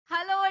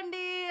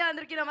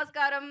అందరికీ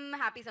నమస్కారం.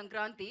 హ్యాపీ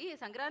సంక్రాంతి.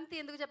 సంక్రాంతి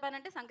ఎందుకు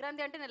చెప్పానంటే,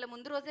 సంక్రాంతి అంటే నెల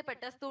ముందు రోజే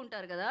పెట్టేస్తూ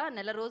ఉంటారు కదా!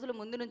 నెల రోజుల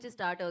ముందు నుంచి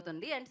స్టార్ట్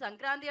అవుతుంది. అండ్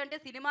సంక్రాంతి అంటే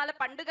సినిమాల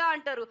పండుగ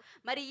అంటారు.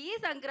 మరి ఈ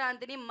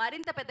సంక్రాంతిని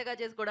మరింత పెద్దగా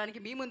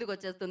చేసుకోవడానికి మీ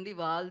ముందుకొచ్చేస్తుంది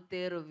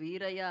Waltair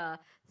Veeraiah.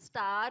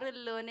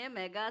 స్టారుల్లోనే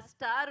mega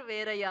star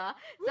Veeraiah.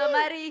 So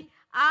మరి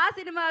ఆ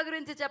సినిమా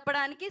గురించి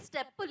చెప్పడానికి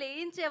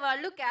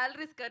స్టెప్పులేయించేవాళ్ళు,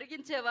 క్యాలరీస్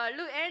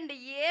కరిగించేవాళ్ళు అండ్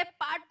ఏ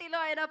పార్టీలో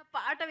అయినా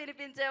పాట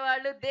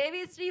వినిపించేవాళ్ళు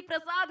దేవి శ్రీ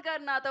ప్రసాద్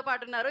గారు నాతో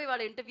పాటు ఉన్నారు.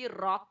 ఇవాళ ఇంటర్వ్యూ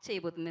రాక్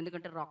చేయబోతుంది.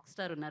 ఎందుకంటే రాక్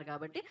స్టార్ ఉన్నారు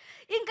కాబట్టి.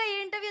 ఇంకా ఈ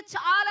ఇంటర్వ్యూ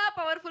చాలా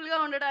పవర్‌ఫుల్‌గా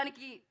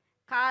ఉండడానికి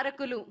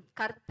కారకులు,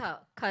 కర్త,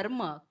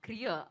 కర్మ,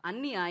 క్రియ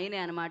అన్నీ ఆయనే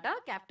అనమాట.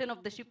 కెప్టెన్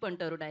ఆఫ్ ద షిప్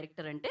అంటారు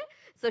డైరెక్టర్ అంటే.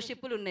 సో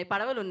షిప్పులున్నాయి,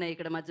 పడవలున్నాయి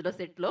ఇక్కడ మధ్యలో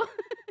సెట్‌లో.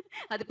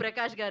 అది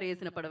ప్రకాష్ గారు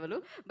ఏసిన పడవలు.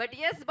 బట్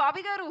యెస్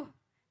బాబీ గారు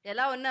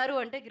ఎలా ఉన్నారు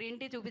అంటే గ్రీన్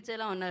టీ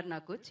చూపించేలా ఉన్నారు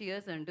నాకు.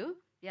 చియర్స్ అంటూ.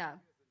 Yeah!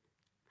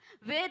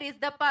 Where is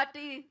the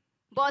party?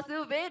 Boss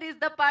where is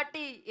the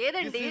party?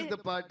 ఏదండి? This is the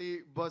party,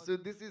 boss.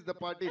 This is the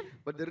party.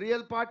 But the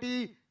real party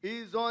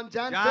is on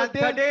Jan Jan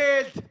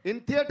 13th in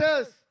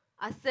theaters.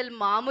 అస్సలు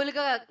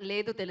మామూలుగా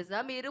లేదు తెలుసా?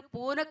 మీరు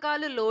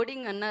పూనకాలు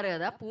loading అన్నారు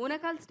గదా!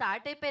 పూనకాలు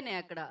start అయిపోయినాయి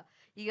అక్కడ.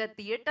 ఇగ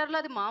థియేటర్‌లో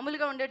అది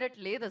మామూలుగా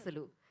ఉండేటట్టు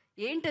లేదసలు.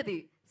 ఏంటది?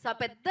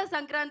 పెద్ద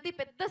సంక్రాంతి,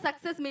 పెద్ద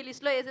సక్సెస్ మీ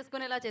లిస్ట్‌లో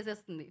ఏసేసుకునేలా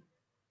చేసేస్తుంది.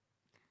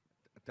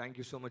 థ్యాంక్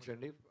యూ సో మచ్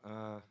అండి.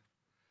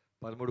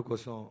 13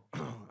 కోసం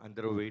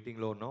అందరూ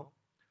వెయిటింగ్లో ఉన్నాం.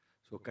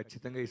 సో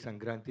ఖచ్చితంగా ఈ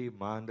సంక్రాంతి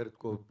మా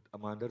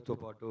అందరితో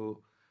పాటు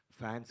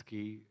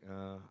ఫ్యాన్స్కి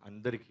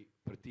అందరికీ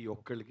ప్రతి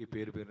ఒక్కళ్ళకి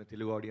పేరు పేరున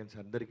తెలుగు ఆడియన్స్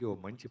అందరికీ ఓ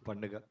మంచి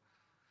పండుగ.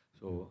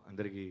 సో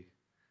అందరికీ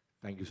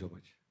thank you so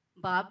much.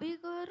 Bobby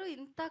గారు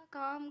ఇంత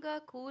కామ్‌గా,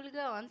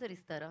 కూల్‌గా ఆన్సర్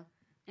ఇస్తారా?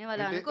 నేను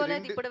అలా అంటే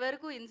అనుకోలేదు.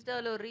 ఇప్పటివరకు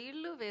ఇన్‌స్టాలో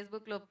రీల్లు,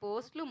 ఫేస్‌బుక్‌లో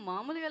పోస్ట్‌లు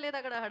మామూలుగా లేదు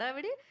అక్కడ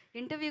హడావిడి.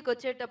 ఇంటర్వ్యూకి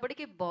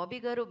వచ్చేటప్పటికి బాబీ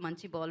గారు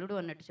మంచి బాలుడు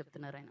అన్నట్టు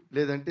చెప్తున్నారు ఆయన.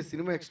 లేదంటే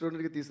సినిమా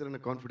ఎక్స్ట్రాడినరీగా తీశారన్న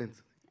కాన్ఫిడెన్స్.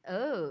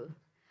 ఓహ్!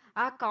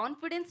 ఆ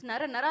కాన్ఫిడెన్స్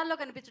నరాల్లో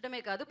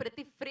కనిపించడమే కాదు,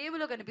 ప్రతి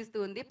ఫ్రేమ్‌లో కనిపిస్తూ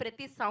ఉంది.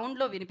 ప్రతి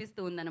సౌండ్‌లో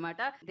వినిపిస్తూ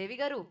ఉందన్నమాట. దేవి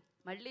గారు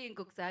మళ్ళీ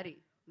ఇంకొకసారి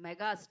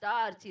మెగా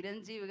స్టార్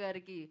చిరంజీవి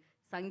గారికి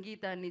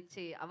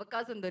సంగీతాన్నిచ్చే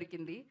అవకాశం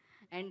దొరికింది.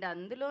 అండ్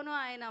అందులోనూ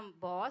ఆయన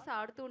బాస్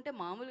ఆడుతూ ఉంటే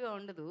మామూలుగా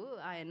ఉండదు.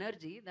 ఆ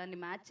ఎనర్జీ దాన్ని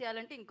మ్యాచ్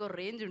చేయాలంటే ఇంకో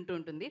రేంజ్ ఉంటూ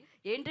ఉంటుంది.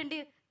 ఏంటండి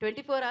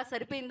 24 అవర్స్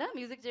సరిపోయిందా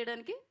మ్యూజిక్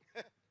చేయడానికి?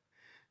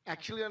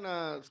 యాక్చువల్గా నా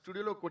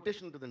స్టూడియోలో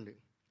కొటేషన్ ఉంటుందండి.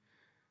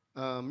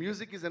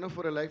 Music is enough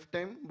for a life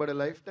time, but a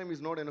life time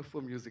is not enough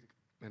for music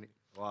అని.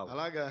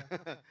 అలాగా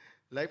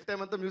లైఫ్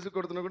టైం అంతా మ్యూజిక్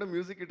కొడుతున్నా కూడా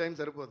మ్యూజిక్కి టైం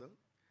సరిపోదు.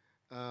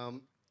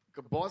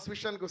 ఇక బాస్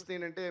విషయానికి వస్తే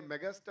ఏంటంటే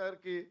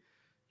మెగాస్టార్కి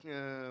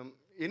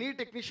ఎనీ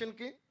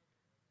టెక్నీషియన్కి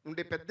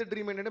ఉండే పెద్ద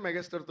డ్రీమ్ ఏంటంటే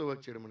మెగాస్టార్తో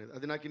వర్క్ చేయడం అనేది.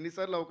 అది నాకు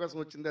ఇన్నిసార్లు అవకాశం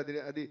వచ్చింది.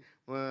 అది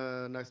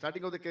నాకు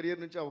స్టార్టింగ్ ఆఫ్ ద కెరియర్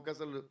నుంచి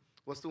అవకాశాలు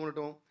వస్తూ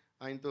ఉండటం,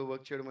 ఆయనతో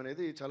వర్క్ చేయడం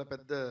అనేది చాలా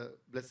పెద్ద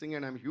blessing.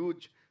 And I'm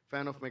huge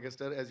fan of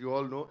megastar, as you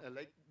all know.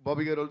 Like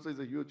Bobby గారు also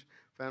is a huge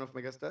fan of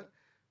megastar.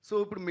 So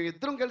ఇప్పుడు మేము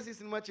ఇద్దరం కలిసి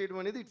సినిమా చేయడం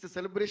అనేది it's a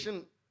celebration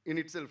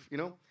in it self,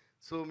 you know.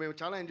 So మేము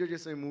చాలా ఎంజాయ్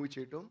చేస్తాం ఈ మూవీ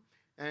చేయటం.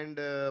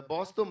 అండ్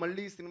బాస్తో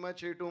మళ్ళీ సినిమా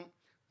చేయటం,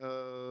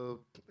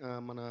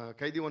 మన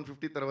ఖైదీ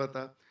 150 తర్వాత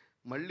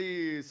మళ్ళీ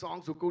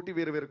సాంగ్స్ ఒక్కొక్కటి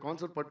వేరే వేరే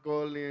కాన్సెప్ట్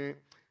పట్టుకోవాలని,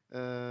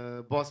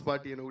 బాస్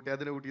పార్టీ అని ఒకటి,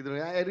 అదని ఒకటి,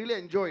 ఇది I really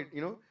enjoyed,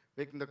 you know,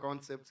 making the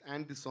concepts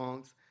and the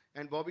songs.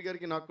 And Bobby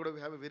గారికి నాకు కూడా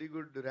have a very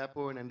good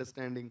rapport and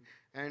understanding.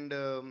 And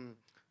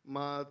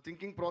మా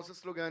థింకింగ్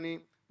ప్రాసెస్లో కానీ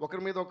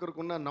ఒకరి మీద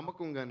ఒకరికి ఉన్న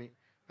నమ్మకం కానీ,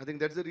 I think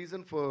that's the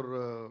reason for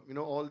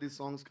all these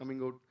songs coming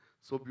out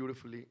so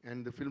beautifully and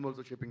the film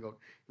also shaping out.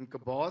 Inka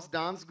boss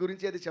dance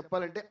gurinchi adi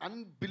cheppalante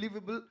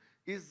unbelievable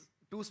is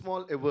too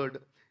small a word.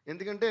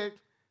 Endukante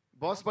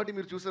boss party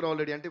meer chusaru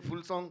already, ante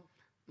full song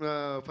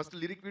first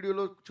lyric video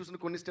lo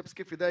chusina konni steps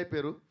ki fida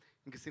ayiparu.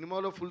 Inka cinema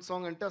lo full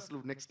song ante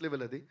asalu next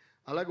level adi.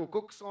 Alage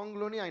okkok song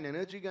loni ayina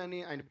energy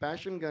gaani, ayina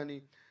passion gaani,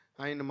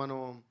 ayina మనం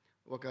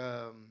ఒక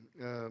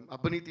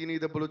అబ్బని తిని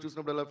దెబ్బలో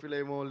చూసినప్పుడు ఎలా feel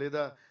అయ్యేమో,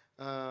 లేదా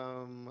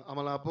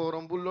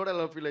అమలాపురం బుల్లోడు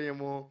ఎలా feel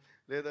అయ్యామో,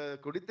 లేదా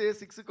కొడితే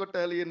 6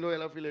 కొట్టాలి ఎన్నో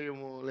ఎలా ఫీల్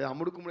అయ్యామో, లేదా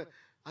అమ్ముడు కుమ్ముడు,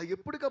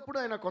 ఎప్పటికప్పుడు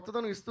ఆయన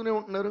కొత్తదనం ఇస్తూనే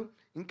ఉంటున్నారు.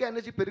 ఇంకా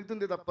ఎనర్జీ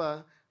పెరుగుతుంది తప్ప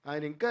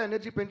ఆయన ఇంకా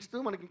ఎనర్జీ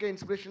పెంచుతూ మనకి ఇంకా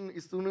ఇన్స్పిరేషన్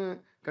ఇస్తూనే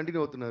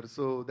కంటిన్యూ అవుతున్నారు.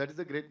 So that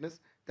is the greatness.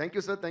 Thank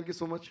you sir, thank you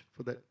so much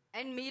for that.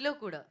 And మీలో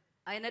కూడా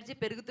ఆ ఎనర్జీ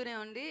పెరుగుతూనే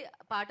ఉంది.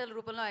 పాటల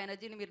రూపంలో ఆ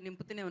ఎనర్జీని మీరు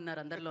నింపుతూనే ఉన్నారు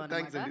అందరిలో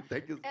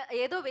అన్నమాట.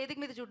 ఏదో వేదిక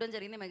మీద చూడడం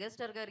జరిగింది,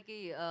 మెగాస్టార్ గారికి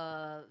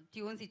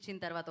ట్యూన్స్ ఇచ్చిన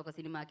తర్వాత ఒక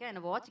సినిమాకి ఆయన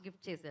వాచ్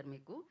గిఫ్ట్ చేశారు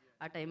మీకు.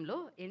 ఆ టైంలో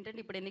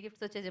ఏంటంటే ఇప్పుడు ఎన్ని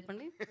గిఫ్ట్స్ వచ్చాయి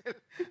చెప్పండి?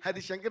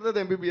 అది Shankar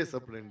Dada MBBS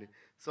అప్పుడండి.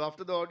 So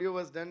after the audio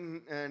was done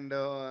and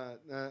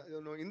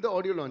in the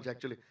audio launch,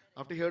 actually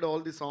after heard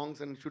all the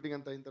songs and shooting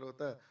అంతా అయిన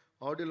తర్వాత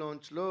ఆడియో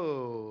లాంచ్లో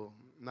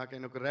నాకు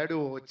ఆయన ఒక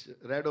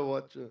ర్యాడో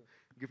వాచ్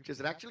గిఫ్ట్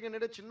చేశారు. యాక్చువల్గా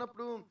ఏంటంటే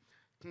చిన్నప్పుడు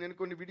నేను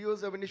కొన్ని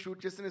వీడియోస్ అవన్నీ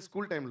షూట్ చేస్తే నేను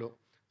స్కూల్ టైంలో,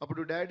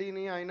 అప్పుడు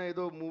డాడీని ఆయన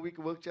ఏదో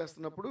మూవీకి వర్క్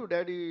చేస్తున్నప్పుడు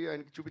డాడీ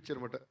ఆయనకి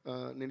చూపించారనమాట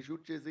నేను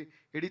షూట్ చేసి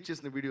ఎడిట్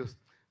చేసిన videos.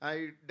 I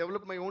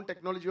develop my own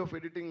technology of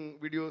editing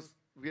videos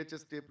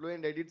VHS టేప్లో,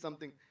 and I did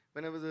something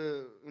when I was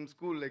in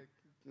school, like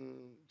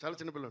చాలా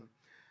చిన్నపిల్లని.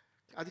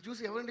 అది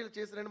చూసి ఎవరండి ఇలా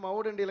చేస్తారండి, మా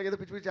వాడండి ఇలాగేదో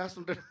పిచ్చి పిచ్చి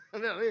చేస్తుంటాడు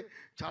అని, అరే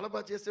చాలా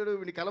బాగా చేస్తాడు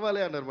వీడిని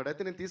కలవాలి అన్నారన్నమాట.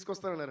 అయితే నేను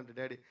తీసుకొస్తానన్నారంటే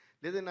డాడీ.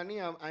 లేదండి అని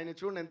ఆయన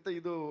చూడండి ఎంత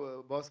ఇదో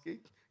బాస్కి,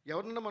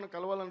 ఎవరన్నా మనం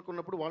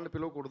కలవాలనుకున్నప్పుడు వాళ్ళని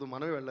పిలవకూడదు,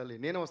 మనమే వెళ్ళాలి,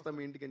 నేనే వస్తాను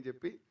మీ ఇంటికి అని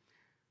చెప్పి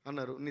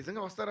అన్నారు.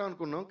 నిజంగా వస్తారా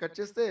అనుకున్నాం. కట్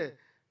చేస్తే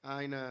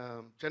ఆయన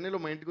చెన్నైలో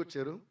మా ఇంటికి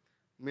వచ్చారు.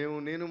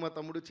 నేను మా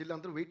తమ్ముడు చెల్లి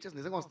అందరూ వెయిట్ చేస్తాం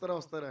నిజంగా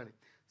వస్తారా అని.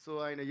 సో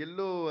ఆయన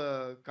ఎల్లో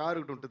కార్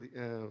ఒకటి ఉంటుంది,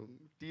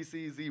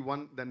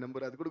 TCZ1 దాని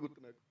నెంబర్, అది కూడా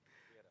గుర్తు నాకు,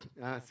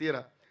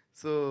 సియరా.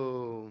 సో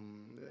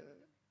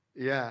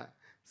యా,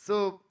 సో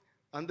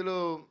అందులో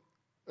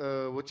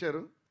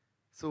వచ్చారు.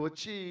 సో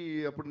వచ్చి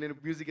అప్పుడు నేను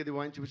మ్యూజిక్ అది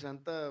వాయించి చూపించిన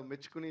అంతా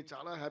మెచ్చుకుని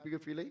చాలా హ్యాపీగా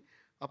ఫీల్ అయ్యి,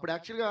 అప్పుడు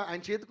యాక్చువల్గా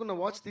ఆయన చేతుకున్న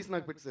వాచ్ తీసి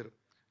నాకు పెట్టేశారు.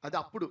 అది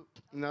అప్పుడు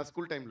నా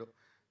స్కూల్ టైంలో.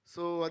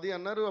 సో అది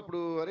అన్నారు అప్పుడు,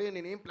 అరే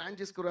నేనేం ప్లాన్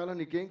చేసుకురాలా,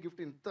 నీకేం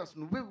గిఫ్ట్, ఇంత అసలు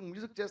నువ్వే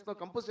మ్యూజిక్ చేస్తున్నావు,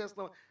 కంపోజ్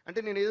చేస్తున్నావు అంటే,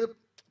 నేను ఏదో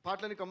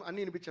పాటలని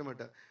అన్నీ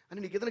వినిపించామట అని,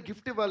 నీకు ఏదైనా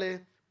గిఫ్ట్ ఇవ్వాలి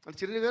అంటే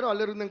చిరంజీవి గారు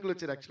అల్లు అరవింద్ అంకుల్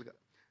వచ్చారు యాక్చువల్గా,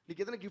 నీకు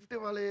ఏదైనా గిఫ్ట్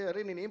ఇవ్వాలి,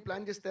 అరే నేను ఏం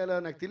ప్లాన్ చేస్తే అలా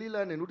నాకు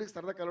తెలియలా, నేను ఊటికి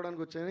సరదా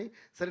కలవడానికి వచ్చాను,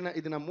 సరే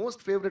ఇది నా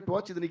మోస్ట్ ఫేవరెట్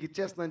వాచ్, ఇది నీకు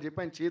ఇచ్చేస్తున్నా అని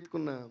చెప్పి ఆయన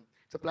చేతుకున్న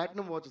ఇట్స్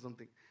ప్లాటినం వాచ్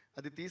సంథింగ్,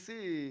 అది తీసి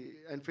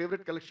ఆయన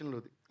ఫేవరెట్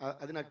కలెక్షన్లోది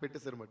అది నాకు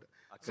పెట్టేశారు అనమాట.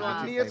 సో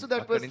అన్ని ఇయర్స్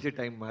దట్ వాస్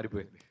టైం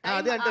మారిపోయింది.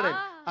 అదే అంటారు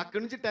ఆయన, అక్కడ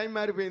నుంచి టైం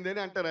మారిపోయింది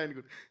అని అంటారు ఆయన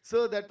కూడా. So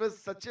that was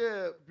such a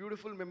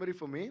beautiful memory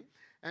for me.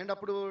 And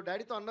అప్పుడు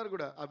డాడీతో అన్నారు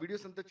కూడా, ఆ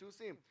వీడియోస్ అంతా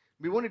చూసి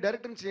మీ ఓన్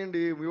డైరెక్టర్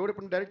చేయండి, మీ ఓడి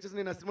ఇప్పుడు డైరెక్ట్ చేసి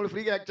నేను ఆ సినిమాలో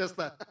ఫ్రీగా యాక్ట్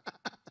చేస్తా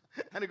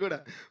అని కూడా.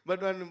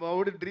 బట్ మా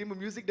ఓడి డ్రీమ్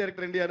మ్యూజిక్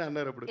డైరెక్టర్ అండి అని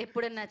అన్నారు అప్పుడు.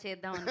 ఎప్పుడన్నా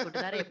చేద్దాం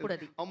అనుకుంటున్నారా? ఎప్పుడు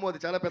అది? అమ్మో అది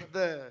చాలా పెద్ద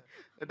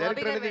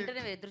డైరెక్టర్ అనేది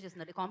ఎదురు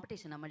చూస్తున్నారు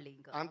కాంపిటీషన్ మళ్ళీ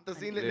ఇంకా అంత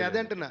సీన్ లేదు. అదే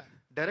అంటున్నా,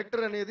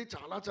 డైరెక్టర్ అనేది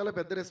చాలా చాలా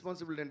పెద్ద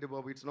రెస్పాన్సిబిలిటీ అండి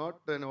బాబు. It's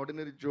not an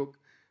ordinary joke.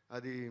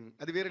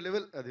 అది వేరే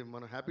లెవెల్. అది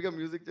మనం హ్యాపీగా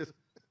మ్యూజిక్ చేస్తాం.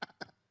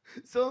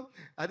 సో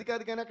అది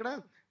కాదు కానీ అక్కడ.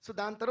 సో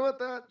దాని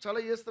తర్వాత చాలా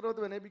ఇయర్స్ తర్వాత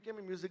when I became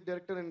music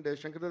director and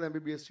Shankar Dada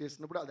MBBS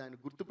చేసినప్పుడు అది ఆయన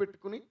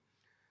గుర్తుపెట్టుకుని,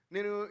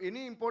 నేను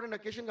ఎనీ ఇంపార్టెంట్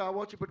అకేషన్గా ఆ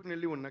వాచ్ పెట్టుకుని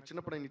వెళ్ళి ఉన్నాను. నాకు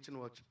చిన్నప్పుడు ఆయన ఇచ్చిన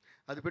వాచ్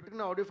అది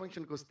పెట్టుకున్న ఆడియో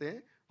ఫంక్షన్కి వస్తే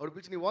ఆవిడ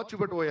పిలిచి నీ వాచ్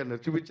చూపెట్టుపోయి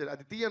అన్నారు, చూపించారు.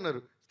 అది తీ అన్నారు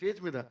స్టేజ్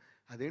మీద.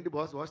 అదేంటి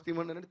బాస్ వాచ్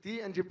తీయమన్నారంటే తీ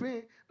అని చెప్పి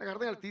నాకు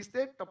అర్థం కాదు. తీస్తే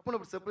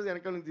టప్పునప్పుడు సర్ప్రైజ్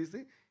వెనకాల నుంచి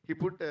తీసి he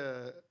put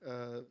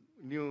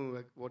knew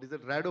what is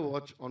that Rado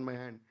watch on my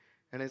hand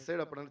and I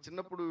side. అప్పుడు అంటే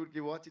చిన్నప్పుడు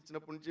ఈ వాచ్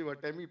ఇచ్చినప్పటి నుంచి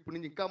వాటి టైం ఇప్పటి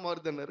నుంచి ఇంకా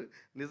మారుద్ది అన్నారు.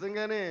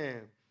 నిజంగానే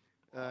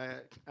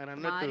ఆయన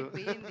అన్నట్టు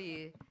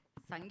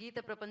సంగీత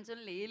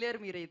ప్రపంచంలో లేలేరు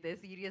మీరైతే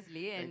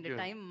సీరియస్లీ. అండ్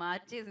టైం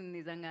మార్చేసింది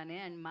నిజంగానే,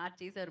 అండ్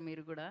మార్చేశారు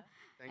మీరు కూడా.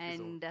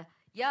 అండ్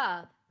యా,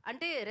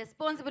 అంటే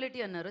రెస్పాన్సిబిలిటీ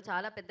అన్నారు,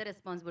 చాలా పెద్ద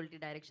రెస్పాన్సిబిలిటీ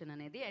డైరెక్షన్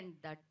అనేది. And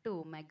that to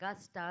mega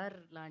star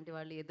లాంటి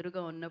వాళ్ళు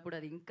ఎదురుగా ఉన్నప్పుడు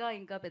అది ఇంకా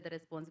ఇంకా పెద్ద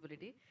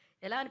రెస్పాన్సిబిలిటీ.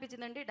 ఎలా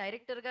అనిపించిందంటే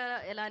డైరెక్టర్గా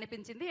ఎలా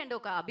అనిపించింది, అండ్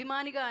ఒక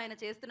అభిమానిగా ఆయన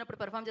చేస్తున్నప్పుడు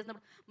పర్ఫామ్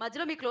చేస్తున్నప్పుడు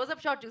మధ్యలో మీ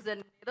క్లోజ్అప్ షాట్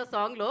చూసాను ఏదో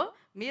సాంగ్లో,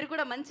 మీరు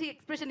కూడా మంచి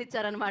ఎక్స్ప్రెషన్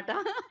ఇచ్చారనమాట.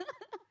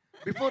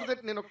 బిఫోర్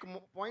దట్ నేను ఒక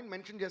పాయింట్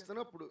మెన్షన్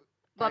చేస్తాను. అప్పుడు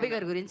బాబీ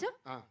గారి గురించి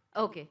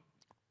ఓకే,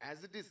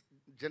 యాజ్ ఇట్ ఈస్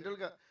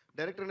జనరల్గా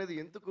డైరెక్టర్ అనేది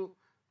ఎందుకు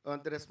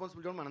అంత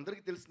రెస్పాన్సిబిలిటీ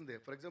మనందరికీ తెలిసిందే.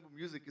 For example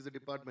music is a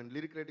department,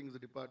 lyric writing is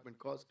a department,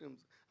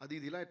 costumes అది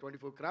ఇది ఇలా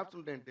 24 క్రాఫ్ట్స్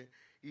ఉంటాయంటే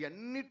ఈ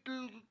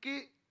అన్నిటికి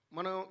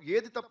మనం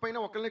ఏది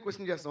తప్పైనా ఒకళ్ళనే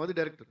క్వశ్చన్ చేస్తాం, అది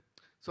డైరెక్టర్.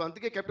 సో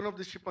అందుకే కెప్టెన్ ఆఫ్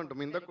ది షిప్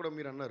అంటాం, ఇందాక కూడా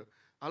మీరు అన్నారు.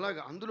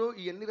 అలాగా అందులో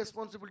ఈ అన్ని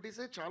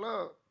రెస్పాన్సిబిలిటీసే చాలా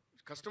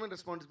కష్టమైన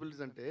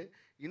రెస్పాన్సిబిలిటీస్. అంటే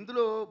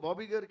ఇందులో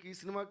బాబీ గారికి ఈ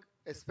సినిమా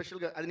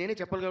ఎస్పెషల్గా అది నేనే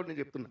చెప్పాలి కాబట్టి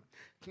నేను చెప్తున్నా.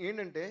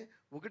 ఏంటంటే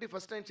ఒకటి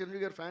ఫస్ట్ ఆయన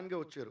చిరంజీవి గారు ఫ్యాన్గా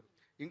వచ్చారు.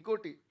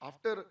 ఇంకోటి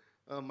ఆఫ్టర్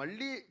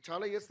మళ్ళీ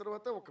చాలా ఇయర్స్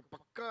తర్వాత ఒక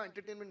పక్కా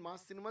ఎంటర్టైన్మెంట్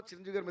మాస్ సినిమా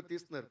చిరంజీవి గారి మీద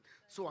తీస్తున్నారు.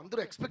 సో అందరూ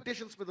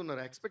ఎక్స్పెక్టేషన్స్ మీద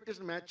ఉన్నారు,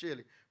 ఎక్స్పెక్టేషన్ మ్యాచ్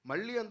చేయాలి.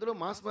 మళ్ళీ అందులో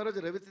మాస్ మహారాజ్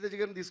రవితేజ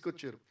గారిని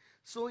తీసుకొచ్చారు.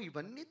 సో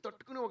ఇవన్నీ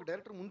తట్టుకుని ఒక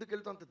డైరెక్టర్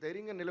ముందుకెళ్తూ అంత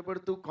ధైర్యంగా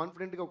నిలబడుతూ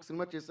కాన్ఫిడెంట్గా ఒక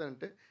సినిమా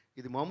చేశారంటే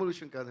ఇది మామూలు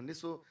విషయం కాదండి.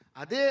 సో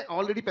అదే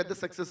ఆల్రెడీ పెద్ద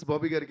సక్సెస్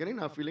బాబీ గారికి అని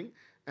నా ఫీలింగ్.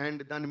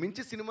 అండ్ దాన్ని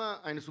మించి సినిమా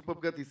ఆయన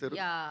సూపర్గా తీశారు.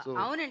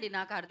 అవునండి,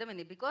 నాకు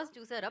అర్థమైంది. బికాస్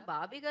చూసారా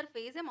బాబీ గారి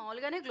ఫేస్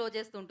మామూలుగానే గ్లో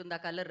చేస్తుంటుంది,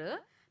 ఆ కలర్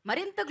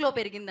మరింత గ్లో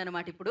పెరిగింది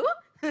అనమాట ఇప్పుడు.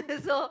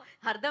 సో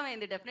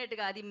అర్థమైంది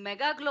డెఫినెట్గా, అది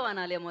మెగా గ్లో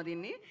అనాలేమో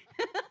దీన్ని.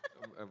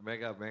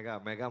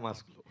 Mega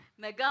mass glow,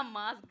 mega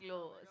mass glow.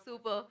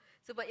 Super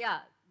super. Yeah,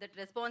 that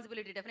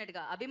responsibility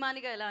డెఫినెట్గా.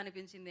 అభిమానిగా ఎలా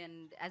అనిపించింది?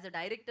 అండ్ యాజ్ అ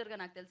డైరెక్టర్గా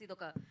నాకు తెలిసి ఇది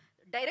ఒక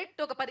డైరెక్ట్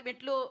ఒక 10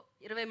 మెట్లు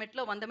 20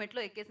 మెట్లు 100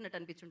 మెట్లు ఎక్కేసినట్టు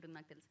అనిపించుంటుంది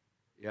నాకు తెలిసి.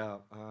 యా,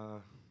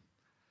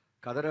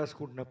 కథ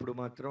రాసుకుంటున్నప్పుడు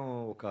మాత్రం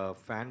ఒక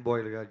ఫ్యాన్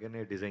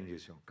బాయ్గానే డిజైన్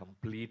చేసాం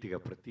కంప్లీట్గా.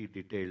 ప్రతి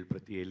డీటెయిల్,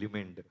 ప్రతి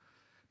ఎలిమెంట్.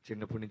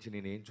 చిన్నప్పటి నుంచి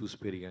నేను ఏం చూసి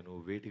పెరిగాను,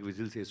 వేటికి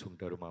విజిల్స్ వేసి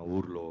ఉంటారు మా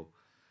ఊర్లో.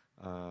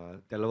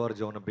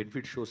 తెల్లవారుజామున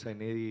బెనిఫిట్ షోస్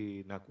అనేది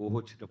నాకు ఊహ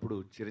వచ్చినప్పుడు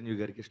చిరంజీవి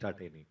గారికి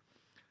స్టార్ట్ అయినాయి.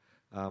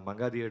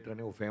 మంగా థియేటర్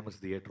అనే ఒక ఫేమస్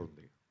థియేటర్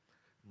ఉంది.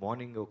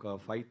 మార్నింగ్ ఒక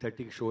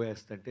 5:30కి షో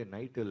వేస్తుంటే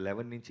నైట్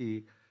 11 నుంచి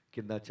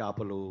కింద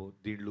చేపలు,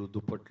 దీళ్ళు,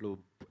 దుప్పట్లు,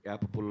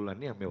 వేప పుల్లలు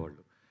అన్నీ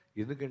అమ్మేవాళ్ళు.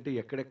 ఎందుకంటే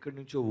ఎక్కడెక్కడి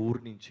నుంచో ఊరు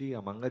నుంచి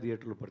ఆ మంగా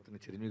థియేటర్లో పడుతున్న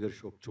చిరంజీవి గారి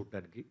షో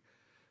చూడటానికి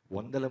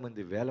వందల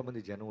మంది, వేల మంది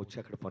జనం వచ్చి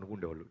అక్కడ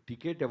పనుకుండేవాళ్ళు.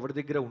 టికెట్ ఎవరి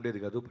దగ్గర ఉండేది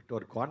కాదు. బట్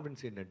వారి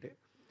కాన్ఫిడెన్స్ ఏంటంటే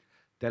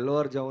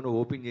తెల్లవారుజామున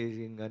ఓపెన్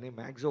చేయంగానే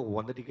మ్యాక్సిమం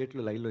 100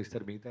 టికెట్లు లైన్లో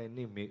ఇస్తారు, మిగతా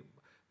అన్నీ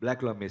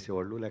బ్లాక్లో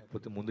అమ్మేసేవాళ్ళు,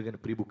 లేకపోతే ముందుగానే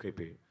ప్రీ బుక్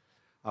అయిపోయాయి.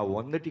 ఆ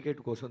 100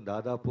 టికెట్ కోసం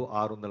దాదాపు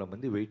 600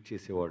 మంది వెయిట్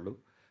చేసేవాళ్ళు.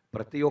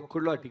 ప్రతి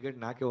ఒక్కళ్ళు ఆ టికెట్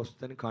నాకే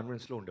వస్తుందని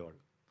కాన్ఫిడెన్స్లో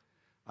ఉండేవాళ్ళు.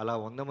 అలా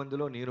 100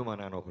 మందిలో నేను మా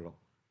నాన్న ఒకళ్ళం.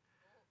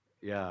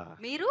 యా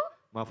మీరు?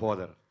 మా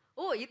ఫాదర్.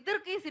 ఓ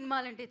ఇద్దరికి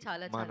సినిమాలంటే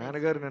చాలా మా చాలా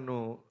నాన్నగారు నన్ను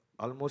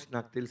ఆల్మోస్ట్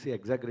నాకు తెలిసి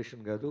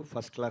ఎగ్జాగరేషన్ కాదు,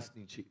 ఫస్ట్ క్లాస్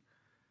నుంచి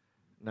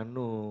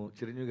నన్ను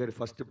చిరంజీవి గారి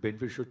ఫస్ట్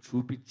బెనిఫిట్ షో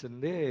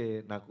చూపించిందే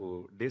నాకు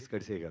డేస్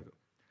గడిసే కాదు.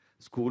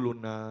 స్కూల్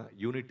ఉన్నా,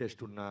 యూనిట్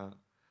టెస్ట్ ఉన్నా,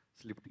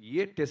 స్లిప్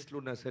ఏ టెస్ట్లు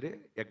ఉన్నా సరే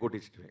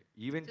ఎగ్గొట్టించడమే.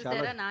 ఈవెన్ చాలా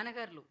చూసారా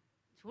నాన్నగారులు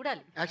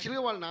చూడాలి.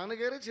 యాక్చువల్గా వాళ్ళ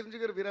నాన్నగారే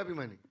చిరంజీవి గారు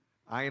వీరాభిమాని.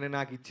 ఆయన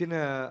నాకు ఇచ్చిన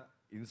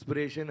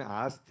ఇన్స్పిరేషన్,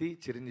 ఆస్తి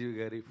చిరంజీవి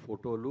గారి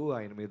ఫోటోలు,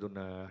 ఆయన మీద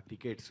ఉన్న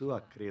టికెట్స్, ఆ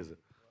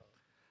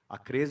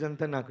క్రేజ్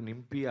అంతా నాకు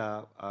నింపి ఆ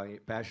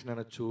ప్యాషన్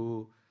అనొచ్చు,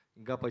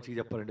 ఇంకా పచ్చిగా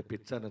చెప్పాలంటే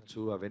పిచ్చ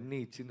అనొచ్చు, అవన్నీ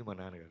ఇచ్చింది మా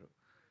నాన్నగారు.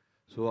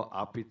 సో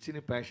ఆ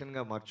పిచ్చిని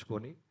ప్యాషన్గా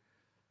మార్చుకొని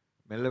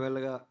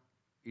మెల్లమెల్లగా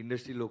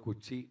ఇండస్ట్రీలోకి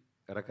వచ్చి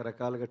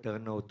రకరకాలుగా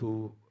టర్న్ అవుతూ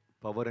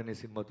పవర్ అనే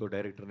సినిమాతో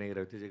డైరెక్టర్ని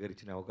రవితేజ గారు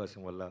ఇచ్చిన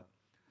అవకాశం వల్ల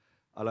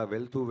అలా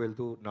వెళ్తూ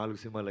వెళ్తూ 4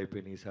 సినిమాలు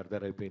అయిపోయినాయి.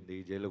 సర్దార్ అయిపోయింది,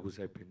 జైలగూస్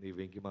అయిపోయింది,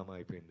 వెంకిమామ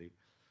అయిపోయింది.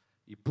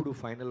 ఇప్పుడు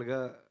ఫైనల్గా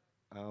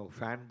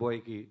ఫ్యాన్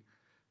బాయ్కి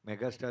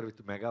మెగాస్టార్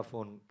విత్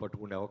మెగాఫోన్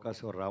పట్టుకునే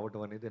అవకాశం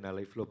రావడం అనేది నా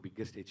లైఫ్లో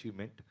బిగ్గెస్ట్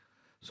అచీవ్మెంట్.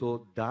 సో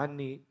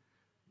దాన్ని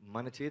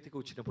మన చేతికి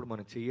వచ్చినప్పుడు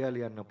మనం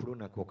చెయ్యాలి అన్నప్పుడు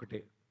నాకు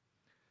ఒకటే,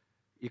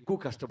 ఎక్కువ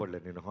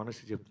కష్టపడలేదు. నేను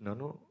హానెస్ట్గా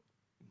చెప్తున్నాను,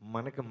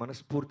 మనకి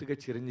మనస్ఫూర్తిగా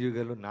చిరంజీవి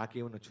గారు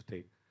నాకేమి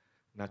నచ్చుతాయి,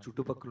 నా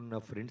చుట్టుపక్కల ఉన్న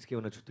ఫ్రెండ్స్కి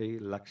ఏమి నచ్చుతాయి,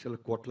 లక్షల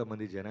కోట్ల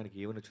మంది జనానికి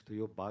ఏమి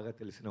నచ్చుతాయో బాగా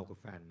తెలిసిన ఒక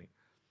ఫ్యాన్ని.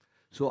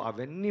 సో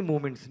అవన్నీ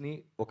మూమెంట్స్ని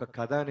ఒక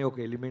కథ అనే ఒక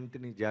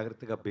ఎలిమెంట్ని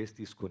జాగ్రత్తగా బేస్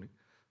తీసుకొని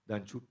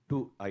దాని చుట్టూ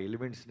ఆ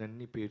ఎలిమెంట్స్ని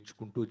అన్నీ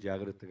పేర్చుకుంటూ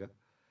జాగ్రత్తగా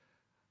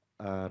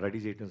రెడీ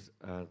చేయటం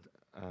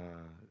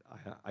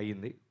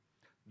అయ్యింది.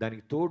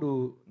 దానికి తోడు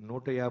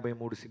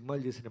 153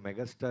 సినిమాలు చేసిన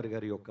మెగాస్టార్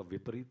గారి యొక్క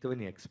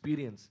విపరీతమైన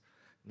ఎక్స్పీరియన్స్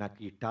నాకు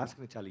ఈ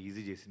టాస్క్ని చాలా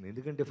ఈజీ చేసింది.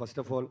 ఎందుకంటే ఫస్ట్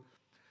ఆఫ్ ఆల్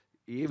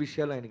ఏ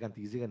విషయాలు ఆయనకి అంత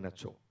ఈజీగా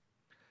నచ్చవు.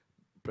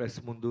 ప్రెస్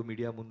ముందు,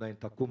 మీడియా ముందు ఆయన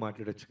తక్కువ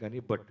మాట్లాడచ్చు, కానీ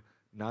బట్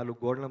 4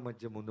 గోడల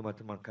మధ్య ముందు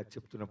మాత్రం మనం కథ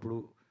చెప్తున్నప్పుడు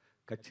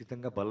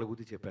ఖచ్చితంగా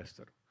బల్లగుద్ది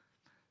చెప్పేస్తారు.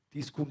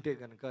 తీసుకుంటే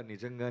కనుక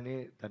నిజంగానే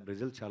దాని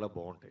రిజల్ట్ చాలా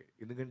బాగుంటాయి.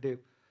 ఎందుకంటే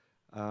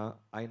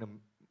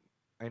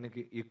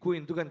ఆయనకి ఎక్కువ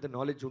ఎందుకు అంత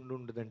నాలెడ్జ్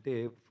ఉండదంటే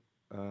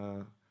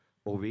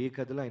ఒక 1000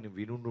 కథలు ఆయన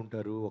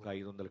వినుండుంటారు, ఒక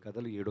 500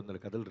 కథలు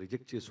 700 కథలు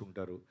రిజెక్ట్ చేసి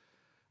ఉంటారు.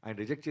 ఆయన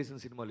రిజెక్ట్ చేసిన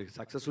సినిమాలు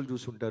సక్సెస్ఫుల్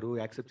చూసుంటారు,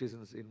 యాక్సెప్ట్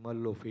చేసిన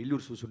సినిమాల్లో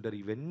ఫెయిల్యూర్స్ చూసుంటారు.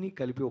 ఇవన్నీ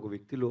కలిపి ఒక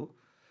వ్యక్తిలో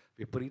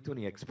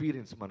విపరీతమైన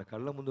ఎక్స్పీరియన్స్, మన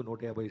కళ్ళ ముందు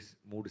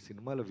 153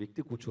 సినిమాల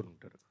వ్యక్తి కూర్చొని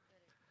ఉంటారు.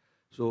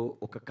 సో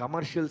ఒక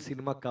కమర్షియల్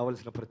సినిమాకి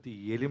కావాల్సిన ప్రతి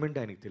ఎలిమెంట్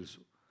ఆయనకి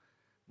తెలుసు.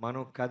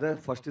 మనం కథ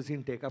ఫస్ట్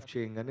సీన్ టేకాఫ్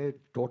చేయగానే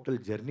టోటల్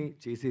జర్నీ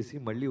చేసేసి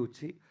మళ్ళీ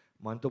వచ్చి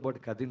మనతో పాటు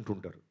కథ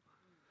వింటుంటారు.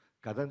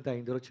 కథ అంతా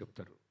అయిన తర్వాత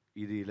చెప్తారు,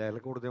 ఇది ఇలా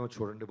వెళ్ళకూడదేమో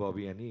చూడండి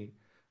బాబీ అని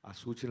ఆ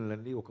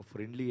సూచనలన్నీ ఒక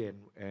ఫ్రెండ్లీ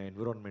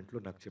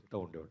ఎన్విరాన్మెంట్లో నాకు చెప్తూ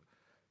ఉండేవాడు.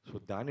 సో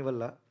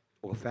దానివల్ల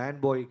ఒక ఫ్యాన్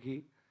బాయ్కి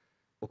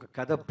ఒక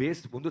కథ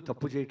బేస్ ముందు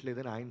తప్పు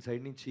చేయట్లేదని ఆయన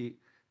సైడ్ నుంచి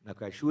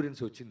నాకు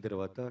అష్యూరెన్స్ వచ్చిన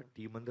తర్వాత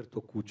టీం అందరితో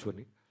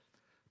కూర్చొని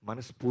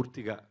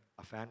మనస్ఫూర్తిగా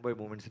ఆ ఫ్యాన్ బాయ్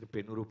మూమెంట్స్ని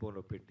పెన్ను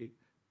రూపంలో పెట్టి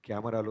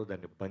కెమెరాలో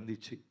దాన్ని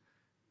బంధించి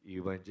ఈ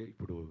మధ్య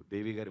ఇప్పుడు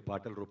దేవి గారి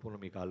పాటల రూపంలో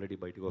మీకు ఆల్రెడీ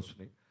బయటకు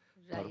వస్తున్నాయి.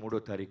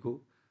 13వ తారీఖు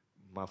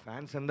మా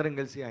ఫ్యాన్స్ అందరం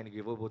కలిసి ఆయనకి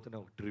ఇవ్వబోతున్న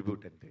ఒక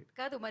ట్రిబ్యూట్ అంతే.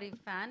 కాదు మరి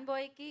ఫ్యాన్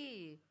బాయ్కి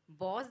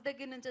బాస్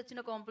దగ్గర నుంచి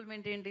వచ్చిన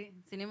కాంప్లిమెంట్ ఏంటి?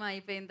 సినిమా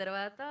అయిపోయిన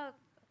తర్వాత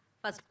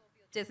ఫస్ట్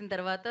చేసిన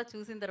తర్వాత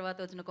చూసిన తర్వాత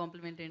వచ్చిన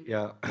కాంప్లిమెంట్ ఏంటి?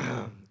 యా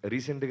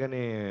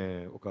రీసెంట్గానే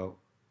ఒక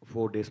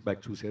 4 days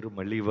బ్యాక్ చూశారు,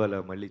 మళ్ళీ ఇవాళ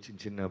మళ్ళీ చిన్న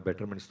చిన్న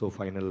బెటర్మెంట్స్తో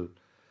ఫైనల్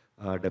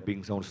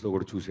డబ్బింగ్ సౌండ్స్తో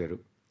కూడా చూశారు.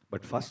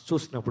 బట్ ఫస్ట్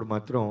చూసినప్పుడు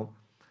మాత్రం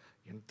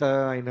ఎంత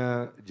ఆయన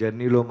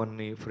జర్నీలో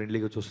మనని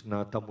ఫ్రెండ్లీగా చూస్తున్నా,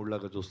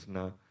 తమ్ముళ్ళలాగా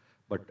చూస్తున్నా,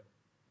 బట్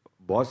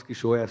బాస్కి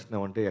షో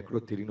వేస్తున్నామంటే ఎక్కడో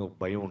తిరిగిన ఒక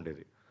భయం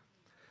ఉండేది.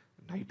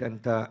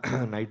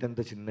 నైట్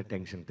అంతా చిన్న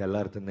టెన్షన్,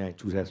 తెల్లారుతుంది ఆయన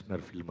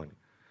చూసేస్తున్నారు ఫిల్మ్ అని.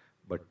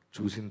 బట్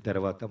చూసిన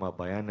తర్వాత మా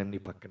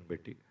భయాన్ని పక్కన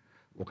పెట్టి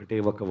ఒకటే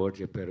ఒక వర్డ్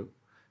చెప్పారు,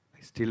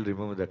 I still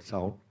remember that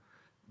sound,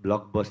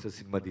 block buster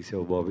cinema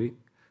తీసావు Bobby,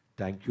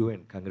 thank you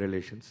and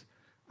congratulations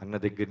అన్న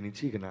దగ్గర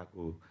నుంచి ఇక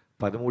నాకు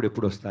 13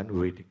 ఎప్పుడు వస్తా అని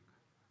వెయిటింగ్.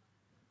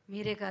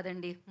 మీరే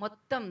కాదండి,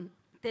 మొత్తం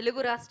తెలుగు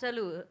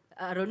రాష్ట్రాలు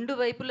 2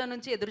 వైపుల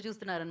నుంచి ఎదురు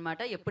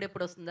చూస్తున్నారనమాట,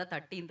 ఎప్పుడెప్పుడు వస్తుందా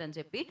 13th అని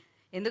చెప్పి.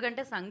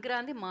 ఎందుకంటే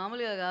సంక్రాంతి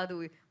మామూలుగా కాదు,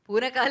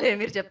 పూనకాలే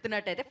మీరు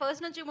చెప్తున్నట్టయితే.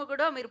 ఫస్ట్ నుంచి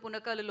కూడా మీరు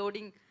పూనకాలు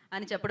లోడింగ్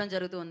అని చెప్పడం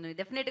జరుగుతుంది.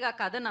 డెఫినెట్గా ఆ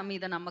కథ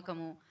మీద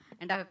నమ్మకము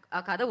అండ్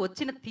ఆ కథ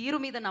వచ్చిన తీరు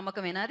మీద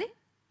నమ్మకమేనా అది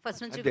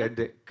ఫస్ట్ నుంచి?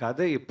 అంతే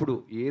కథ ఎప్పుడు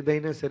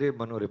ఏదైనా సరే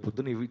మనం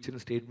రేపొద్దున ఇచ్చిన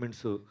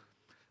స్టేట్మెంట్స్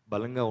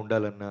బలంగా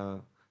ఉండాలన్నా,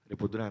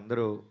 రేపొద్దున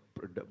అందరూ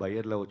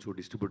బయ్యర్లు అవ్వచ్చు,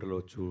 డిస్ట్రిబ్యూటర్లు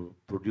అవ్వచ్చు,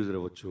 ప్రొడ్యూసర్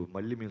అవ్వచ్చు,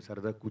 మళ్ళీ మేము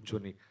సరదా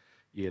కూర్చొని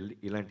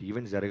ఇలాంటి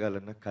ఈవెంట్స్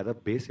జరగాలన్నా కథ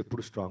బేస్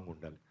ఎప్పుడు స్ట్రాంగ్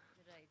ఉండాలి.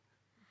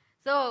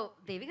 సో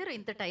దేవి గారు,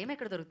 ఇంత టైం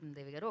ఎక్కడ దొరుకుతుంది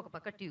దేవి గారు? ఒక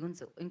పక్క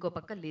ట్యూన్స్, ఇంకో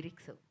పక్క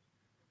లిరిక్స్,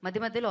 మధ్య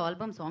మధ్యలో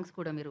ఆల్బమ్ సాంగ్స్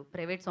కూడా మీరు,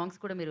 ప్రైవేట్ సాంగ్స్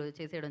కూడా మీరు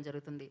చేసేయడం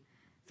జరుగుతుంది.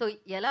 సో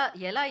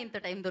ఎలా ఇంత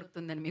టైం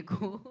దొరుకుతుందని మీకు?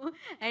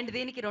 అండ్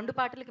దీనికి 2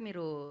 పాటలకి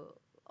మీరు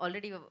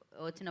ఆల్రెడీ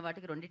వచ్చిన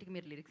వాటికి 2టికి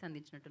మీరు లిరిక్స్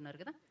అందించినట్టున్నారు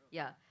కదా?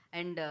 యా.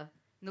 అండ్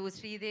నువ్వు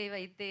శ్రీదేవి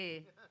అయితే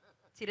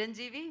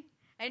చిరంజీవి,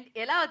 అండ్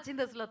ఎలా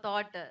వచ్చింది అసలు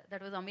థాట్?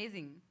 That was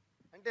amazing.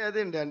 అంటే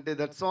అదేండి, అంటే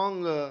దట్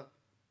సాంగ్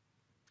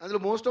అందులో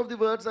most of the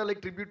words are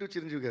like tribute to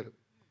Chiranjeevi గారు.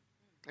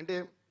 అంటే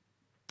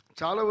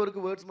చాలా వరకు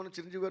వర్డ్స్ మనం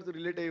చిరంజీవి గారితో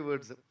రిలేట్ అయ్యే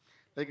వర్డ్స్.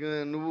 లైక్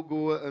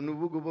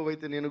నువ్వు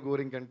గువ్వవైతే నేను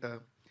గోరింకంట.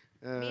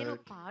 మీరు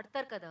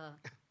పాడతారు కదా,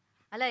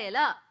 అలా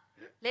ఎలా?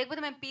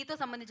 లేకపోతే మేము పీతో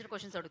సంబంధించిన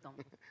క్వశ్చన్స్ అడుగుతాం.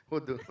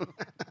 వద్దు.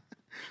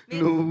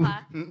 మీరు నువ్వు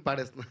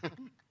పాడేస్తున్నా.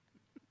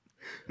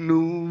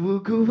 నువ్వు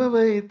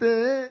గువ్వవైతే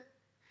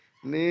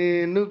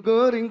నేను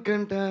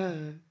గోరింకంట,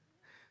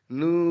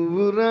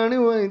 నువ్వు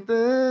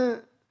రాణివైతే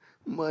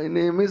మై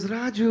నేమ్ ఇస్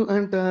రాజు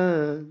అంట,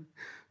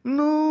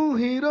 నువ్వు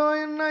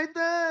హీరోయిన్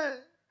అయితే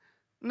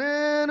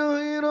నేను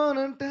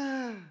హీరోనంట,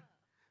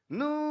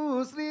 నువ్వు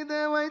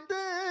శ్రీదేవ్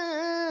అయితే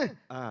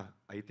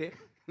అయితే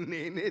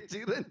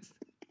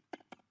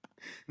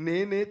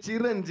నేనే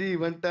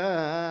చిరంజీవి అంట.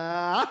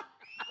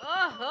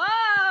 ఓహో,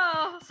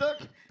 సో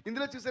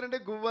ఇందులో చూసారంటే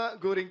గువ్వ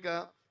గోరింక,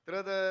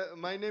 తర్వాత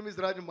మై నేమ్ ఇస్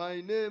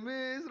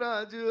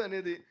రాజు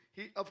అనేది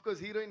అఫ్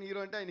కోర్స్ హీరోయిన్ హీరో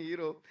అంటే ఆయన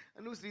హీరో,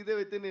 నువ్వు శ్రీదేవి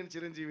అయితే నేను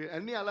చిరంజీవి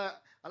అన్నీ అలా.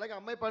 అలాగే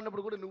అమ్మాయి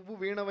పాడినప్పుడు కూడా నువ్వు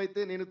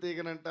వీణవైతే నేను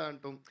తీగనంట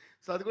అంటాం.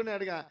 సో అది కూడా నేను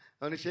అడిగా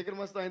శేఖర్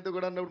మాస్తో ఆయనతో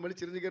కూడా అన్నప్పుడు మళ్ళీ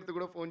చిరంజీవి గారితో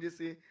కూడా ఫోన్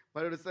చేసి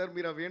మరి సార్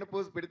మీరు ఆ వీణ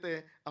పోజ్ పెడితే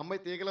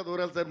అమ్మాయి తీగలా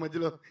దూరాలి సార్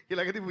మధ్యలో,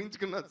 ఇలాగది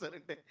ఊహించుకున్నాను సార్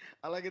అంటే.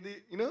 అలాగది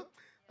యూనో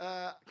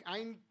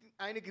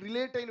ఆయనకి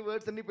రిలేట్ అయిన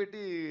వర్డ్స్ అన్నీ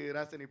పెట్టి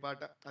రాశాను ఈ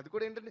పాట. అది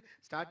కూడా ఏంటంటే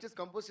స్టార్ట్ చేసి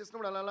కంపోజ్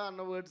చేసినప్పుడు అలా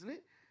అన్న వర్డ్స్ని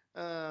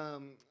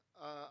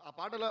ఆ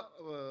పాట అలా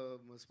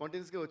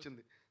స్పాంటేనియస్గా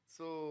వచ్చింది.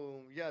 So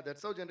yeah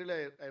that's how generally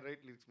I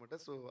right lyrics మాట.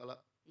 సో అలా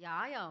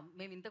యా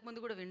మేము ఇంతకు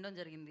ముందు కూడా వినడం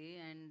జరిగింది.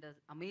 అండ్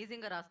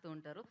అమేజింగ్ గా రాస్తూ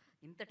ఉంటారు.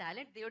 ఇంత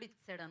టాలెంట్ దేవుడు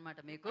ఇచ్చాడు అనమాట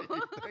మీకు.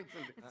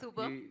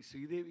 సూపర్. ఈ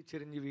శ్రీదేవి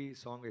చిరంజీవి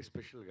సాంగ్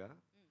ఎస్పెషల్గా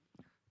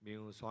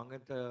మేము సాంగ్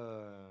అంతా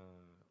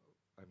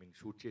ఐ మీన్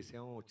షూట్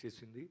చేసాము,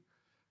 వచ్చేసింది.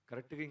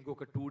 కరెక్ట్గా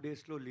ఇంకొక 2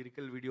 డేస్లో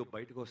లిరికల్ వీడియో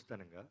బయటకు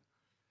వస్తానంగా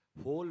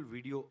హోల్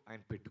వీడియో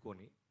ఆయన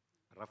పెట్టుకొని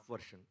రఫ్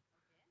వర్షన్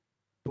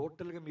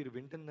టోటల్గా మీరు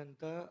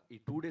వింటుందంతా ఈ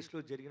 2 డేస్లో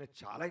జరిగిన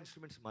చాలా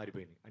ఇన్స్ట్రుమెంట్స్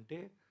మారిపోయినాయి. అంటే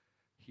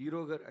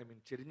హీరో గారు ఐ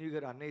మీన్ చిరంజీవి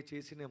గారు అన్నయ్య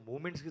చేసిన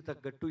మూమెంట్స్కి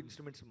తగ్గట్టు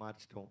ఇన్స్ట్రుమెంట్స్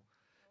మార్చడం.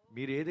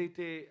 మీరు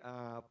ఏదైతే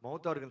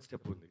మౌత్ ఆర్గన్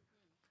స్టెప్ ఉంది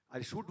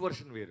అది షూట్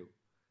వర్షన్ వేరు,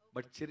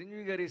 బట్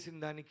చిరంజీవి గారు వేసిన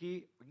దానికి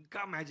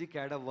ఇంకా మ్యాజిక్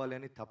యాడ్ అవ్వాలి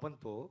అని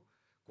తపంతో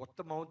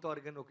కొత్త మౌత్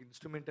ఆర్గన్ ఒక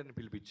ఇన్స్ట్రుమెంట్ అని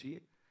పిలిపించి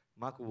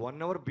మాకు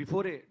 1 అవర్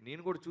బిఫోరే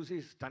నేను కూడా చూసి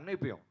స్టన్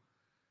అయిపోయాం.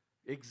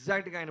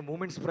 ఎగ్జాక్ట్గా ఆయన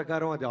మూమెంట్స్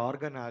ప్రకారం అది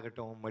ఆర్గన్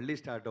ఆగటం, మళ్ళీ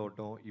స్టార్ట్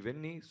అవ్వటం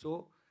ఇవన్నీ. సో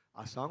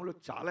ఆ సాంగ్లో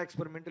చాలా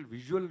ఎక్స్పెరిమెంటల్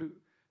విజువల్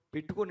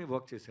పెట్టుకొని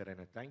వర్క్ చేశారు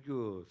ఆయన. Thank you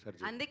sir.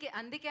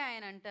 అందుకే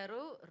ఆయన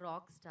అంటారు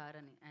రాక్ స్టార్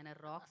అని. ఆయన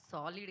రాక్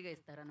సాలిడ్ గా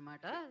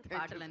ఇస్తారనమాట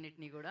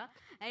పాటలన్నిటినీ కూడా.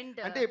 అండ్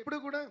అంటే ఎప్పుడు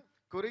కూడా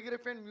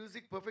కొరియోగ్రఫీ అండ్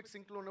మ్యూజిక్ పర్ఫెక్ట్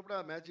సింక్లో ఉన్నప్పుడు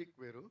ఆ మ్యాజిక్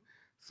వేరు.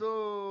 సో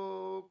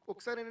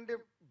ఒకసారి ఏంటంటే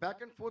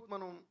బ్యాక్ అండ్ ఫోర్త్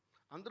మనం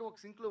అందరం ఒక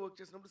సింక్లో వర్క్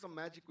చేసినప్పుడు సమ్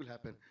మ్యాజిక్ విల్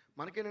హ్యాపెన్.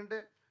 మనకేంటంటే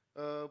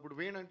ఇప్పుడు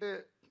వేణ్ అంటే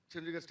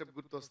చిరంజీవి గారి స్టెప్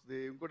గుర్తొస్తుంది,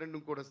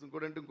 ఇంకోటి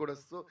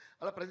వస్తుంది. సో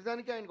అలా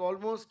ప్రతిదానికి ఆయనకు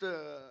ఆల్మోస్ట్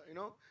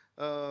యూనో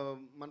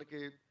మనకి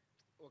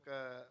ఒక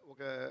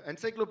ఒక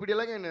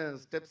ఎన్సైక్లోపీడియాలాగా ఆయన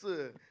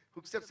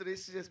హుక్ స్టెప్స్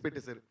రిజిస్టర్ చేసి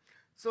పెట్టేశారు.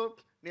 సో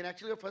నేను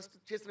యాక్చువల్గా ఫస్ట్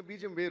చేసిన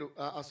బీజియం వేరు,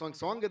 ఆ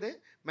సాంగ్ అదే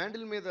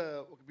మ్యాండిల్ మీద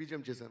ఒక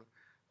బీజియం చేశాను.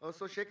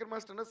 సో శేఖర్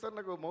మాస్టర్ అన్న సార్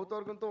నాకు మౌత్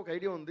ఆర్గన్తో ఒక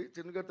ఐడియా ఉంది,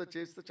 చిరంజీవి గారితో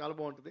చేస్తే చాలా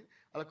బాగుంటుంది,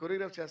 అలా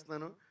కొరియోగ్రాఫ్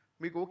చేస్తున్నాను,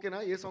 మీకు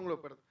ఓకేనా, ఏ సాంగ్లో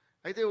పెడదు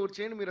అయితే ఒకటి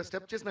చేయండి, మీరు ఆ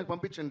స్టెప్ చేసి నాకు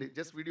పంపించండి,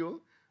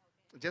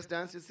 జస్ట్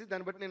డాన్స్ చేసి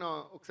దాన్ని బట్టి నేను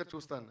ఒకసారి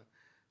చూస్తాను.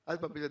 అది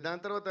పంపించాను.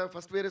 దాని తర్వాత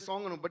ఫస్ట్ వేరే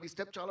సాంగ్ అను, బట్ ఈ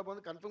స్టెప్ చాలా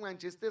బాగుంది, కన్ఫర్మ్ ఆయన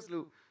చేస్తే అసలు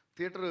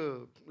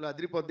థియేటర్లో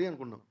అదిరిపోద్ది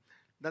అనుకున్నాం.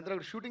 దాని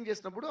తర్వాత షూటింగ్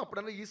చేసినప్పుడు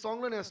అప్పుడన్నా ఈ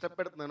సాంగ్లో నేను స్టెప్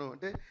పెడుతున్నాను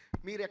అంటే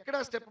మీరు ఎక్కడ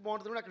స్టెప్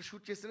బాగుంటుందో అక్కడ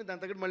షూట్ చేస్తే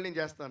దాని తగ్గట్టు మళ్ళీ నేను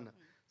చేస్తాను.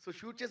 సో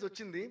షూట్ చేసి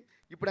వచ్చింది.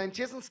 ఇప్పుడు ఆయన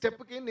చేసిన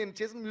స్టెప్కి నేను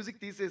చేసిన మ్యూజిక్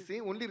తీసేసి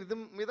ఓన్లీ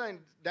రిథమ్ మీద ఆయన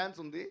డ్యాన్స్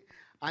ఉంది,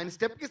 ఆయన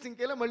స్టెప్కి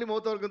సింకేలా మళ్ళీ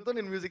మౌత్ ఆర్గన్తో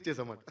నేను మ్యూజిక్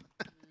చేసామాట.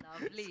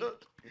 సో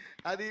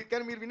అది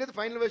కానీ మీరు వినేది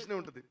ఫైనల్ వెర్షనే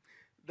ఉంటుంది.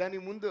 దాని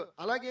ముందు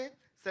అలాగే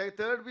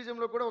థర్డ్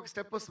బీజంలో కూడా ఒక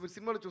స్టెప్ వస్తుంది, మీరు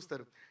సినిమాలో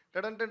చూస్తారు.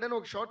 టడంటే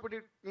ఒక షార్ట్ పెట్టి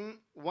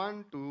 1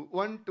 2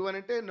 1 2 అని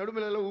అంటే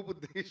నడుములలో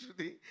ఊపుద్ది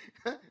శృతి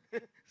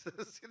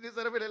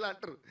సరే ఇలా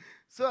అంటారు.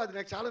 సో అది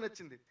నాకు చాలా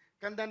నచ్చింది.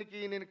 కానీ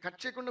దానికి నేను కట్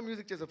చేయకుండా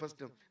మ్యూజిక్ చేశాను.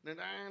 ఫస్ట్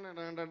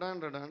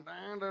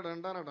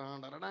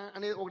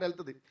అనేది ఒకటి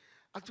వెళ్తుంది,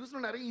 అది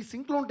చూస్తున్నాను ఈ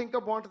సింక్లో ఉంటే ఇంకా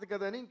బాగుంటుంది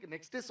కదా అని. ఇంక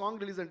నెక్స్ట్ డే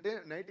సాంగ్ రిలీజ్ అంటే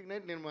నైట్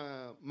నేను మా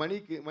మణి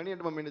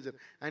అంటే మా మేనేజర్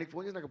ఆయనకి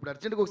ఫోన్ చేసి నాకు ఇప్పుడు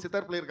అర్జెంట్గా ఒక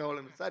సితార్ ప్లేయర్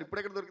కావాలని. సార్ ఇప్పుడు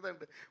ఎక్కడ దొరుకుతా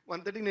అంటే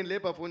 1:30 నేను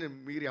లేపా ఫోన్ చేసి,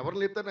 మీరు ఎవరు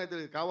లేపుతారు అయితే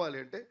కావాలి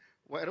అంటే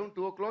అరౌండ్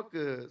 2 o'clock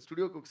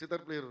స్టూడియోకి ఒక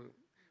సితార్ ప్లేయర్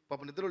పాప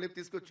నిద్రలో లేపు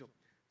తీసుకొచ్చాం.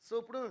 సో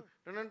ఇప్పుడు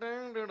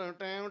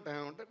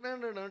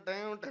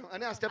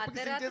అని ఆ స్టెప్కి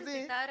సింక్ చేసి,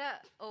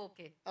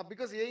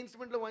 బికాస్ ఏ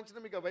ఇన్స్ట్రుమెంట్లో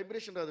వాయించినా మీకు ఆ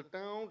వైబ్రేషన్ రాదు,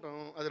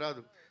 అది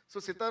రాదు. సో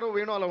సితారో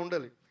వేణో అలా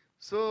ఉండాలి.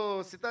 సో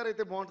సితార్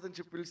అయితే బాగుంటుందని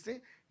చెప్పి పిలిస్తే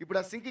ఇప్పుడు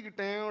ఆ సింక్కి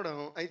టైవడం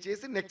అవి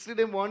చేసి నెక్స్ట్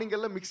డే మార్నింగ్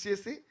అలా మిక్స్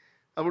చేసి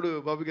అప్పుడు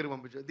బాబు గారికి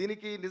పంపించారు.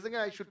 దీనికి నిజంగా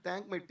I should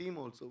thank my team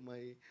also,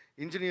 my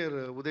engineer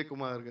Uday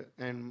Kumar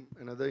and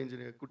another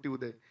engineer కుట్టి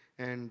Uday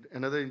and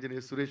another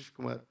engineer Suresh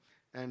Kumar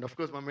and of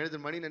course మా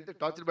మేనేజర్ మణి అంటే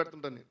టార్చర్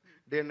పెడుతుంటాను నేను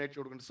డే అండ్ నైట్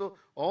చూడకుండా. So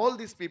all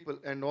these people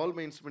and all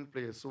my instrument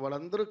players, so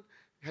వాళ్ళందరూ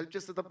help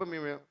చేస్తే తప్ప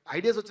మేము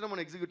ideas వచ్చినా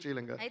మనం ఎగ్జిక్యూట్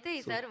చేయలేం కదా. అయితే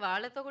ఈసారి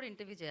వాళ్ళతో కూడా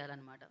ఇంటర్వ్యూ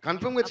చేయాలన్నమాట.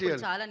 కన్ఫర్మ్గా అప్పుడు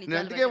చేయాలి. చాలా నేను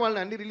నిజాలు అందుకే బయటకు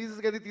వాళ్ళని అన్ని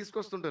రిలీజెస్కి అది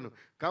తీసుకొస్తుంటాను.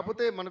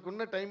 కాకపోతే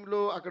మనకున్న టైంలో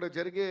అక్కడ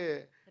జరిగే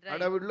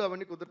హడావిడిలో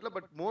అవన్నీ కుదరట్లా.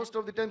 But most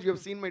of the times you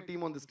have seen my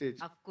team on the stage.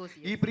 Of course,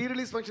 ఈ yes. ప్రీ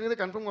రిలీజ్ ఫంక్షన్ అయితే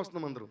కన్ఫర్మ్గా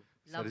వస్తున్నాం అందరం.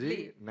 సర్జీ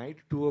Lovely.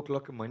 నైట్ 2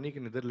 o'clock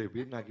మనీకి నిద్ర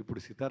లేపి నాకు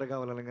ఇప్పుడు సితార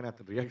కావాలనగానే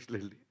అతను రియాక్షన్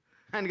వెళ్ళి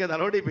ఆయనకి అది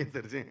అలవాటు అయిపోయింది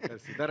సార్.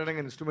 సితార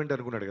అనగా ఇన్స్ట్రుమెంట్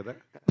అనుకున్నాడు కదా.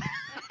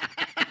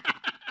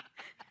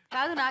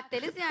 కాదు, నాకు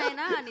తెలిసి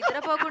ఆయన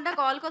నిద్రపోకుండా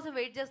కాల్ కోసం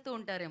వెయిట్ చేస్తూ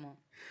ఉంటారేమో.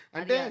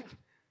 అంటే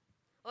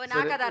ఓ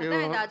నాకు అది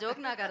అర్థమైంది, ఆ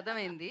జోక్ నాకు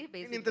అర్థమైంది.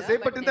 నేను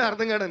ఇంతసేపు పట్టిందే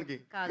అర్థం కావడానికి.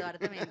 కాదు,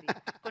 అర్థమైంది.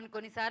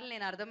 కొన్నిసార్లు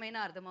నేను అర్థమైనా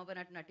అర్థం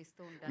అవ్వనట్టు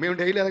నటిస్తూ ఉంటాను. మేము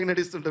డైలీ అలాగే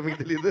నటిస్తుంటాం, మీకు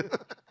తెలియదు.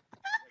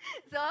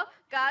 సో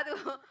కాదు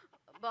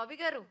బాబీ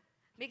గారు,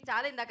 మీకు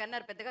చాలా ఇందాక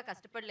అన్నారు పెద్దగా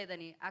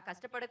కష్టపడలేదని. ఆ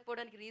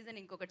కష్టపడకపోవడానికి రీజన్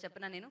ఇంకొకటి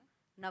చెప్పనా నేను?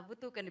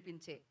 నవ్వుతూ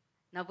కనిపించే,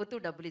 నవ్వుతూ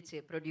డబ్బులు ఇచ్చే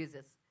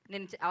ప్రొడ్యూసర్స్.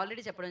 నేను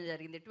ఆల్రెడీ చెప్పడం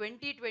జరిగింది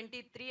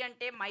 2023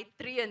 అంటే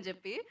మైత్రి అని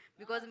చెప్పి.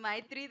 బికాజ్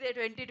మైత్రిదే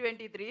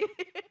 2023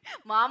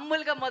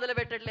 మామూలుగా మొదలు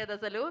పెట్టట్లేదు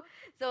అసలు.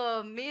 సో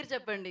మీరు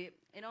చెప్పండి,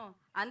 యూనో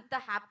అంత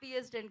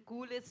హ్యాపీయెస్ట్ అండ్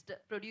కూలెస్ట్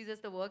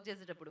ప్రొడ్యూసర్స్తో వర్క్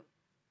చేసేటప్పుడు.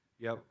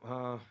 యా,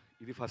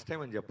 ఇది ఫస్ట్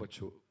టైం అని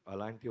చెప్పొచ్చు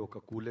అలాంటి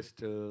ఒక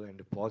కూలెస్ట్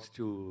అండ్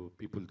పాజిటివ్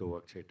పీపుల్తో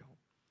వర్క్ చేయటం.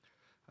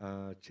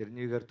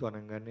 చిరంజీవి గారితో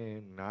అనగానే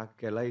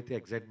నాకు ఎలా అయితే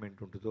ఎగ్జైట్మెంట్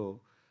ఉంటుందో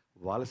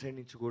వాళ్ళ సైడ్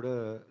నుంచి కూడా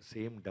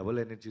సేమ్ డబుల్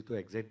ఎనర్జీతో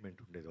ఎగ్జైట్మెంట్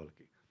ఉండేది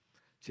వాళ్ళకి.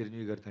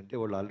 చిరంజీవి గారితో అంటే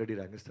వాళ్ళు ఆల్రెడీ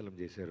రంగస్థలం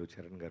చేశారు,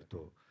 చరణ్ గారితో,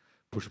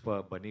 పుష్ప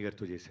బన్నీ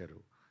గారితో చేశారు.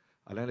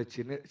 అలానే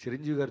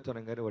చిరంజీవి గారితో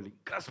అనగానే వాళ్ళు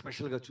ఇంకా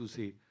స్పెషల్గా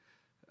చూసి,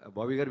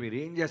 బాబీ గారు మీరు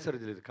ఏం చేస్తారో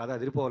తెలియదు, కథ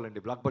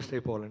అదిరిపోవాలండి, బ్లాక్ బస్టర్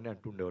అయిపోవాలండి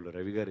అంటుండేవాళ్ళు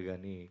రవి గారు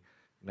కానీ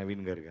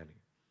నవీన్ గారు కానీ.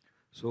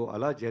 సో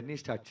అలా జర్నీ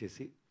స్టార్ట్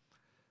చేసి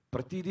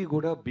ప్రతిదీ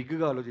కూడా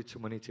బిగ్గా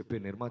ఆలోచించమని చెప్పే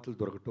నిర్మాతలు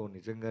దొరకటం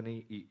నిజంగానే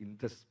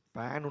ఇంత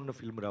స్పాన్ ఉన్న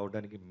ఫిల్మ్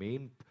రావడానికి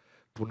మెయిన్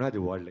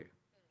పునాది వాళ్ళే.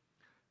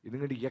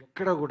 ఎందుకంటే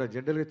ఎక్కడ కూడా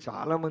జనరల్గా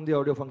చాలామంది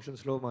ఆడియో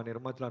ఫంక్షన్స్లో మా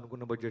నిర్మాతలు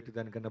అనుకున్న బడ్జెట్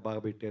దానికన్నా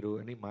బాగా పెట్టారు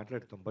అని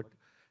మాట్లాడతాం. బట్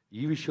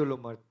ఈ విషయంలో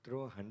మాత్రం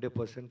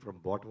 100% from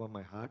bottom of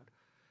my heart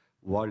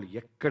వాళ్ళు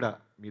ఎక్కడ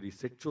మీరు ఈ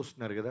సెట్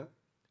చూస్తున్నారు కదా,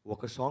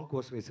 ఒక సాంగ్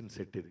కోసం వేసిన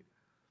సెట్ ఇది.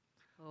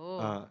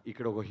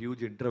 ఇక్కడ ఒక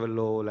హ్యూజ్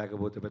ఇంటర్వెల్లో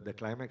లేకపోతే పెద్ద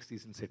క్లైమాక్స్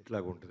తీసిన సెట్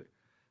లాగా ఉంటుంది.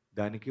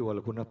 దానికి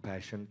వాళ్ళకున్న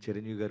ప్యాషన్,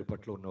 చిరంజీవి గారి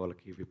పట్ల ఉన్న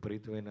వాళ్ళకి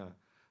విపరీతమైన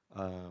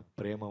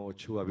ప్రేమ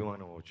అవ్వచ్చు,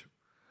 అభిమానం అవ్వచ్చు.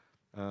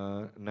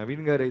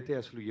 నవీన్ గారు అయితే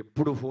అసలు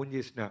ఎప్పుడు ఫోన్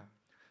చేసినా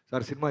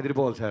సార్ సినిమా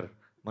అదిరిపోవాలి సార్,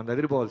 మన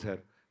అదిరిపోవాలి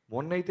సార్.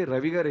 మొన్న అయితే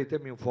రవి గారు అయితే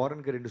మేము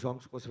ఫారెన్కి 2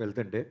 సాంగ్స్ కోసం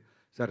వెళ్తుంటే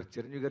సార్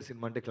చిరంజీవి గారి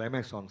సినిమా అంటే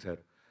క్లైమాక్స్ సాంగ్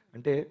సార్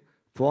అంటే,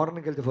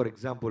 ఫారెన్కి వెళ్తే ఫర్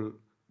ఎగ్జాంపుల్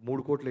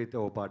 3 కోట్లు అయితే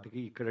ఓ పాటకి,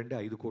 ఇక్కడంటే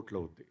 5 కోట్లు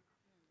అవుద్ది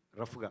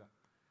రఫ్గా.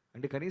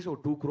 అంటే కనీసం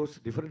 2 crores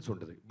డిఫరెన్స్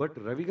ఉంటుంది. బట్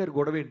రవి గారి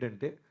గొడవ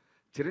ఏంటంటే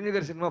చిరంజీవి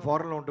గారి సినిమా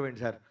ఫారెన్లో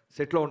ఉంటామేంటి సార్,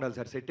 సెట్లో ఉండాలి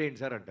సార్, సెట్ ఏంటి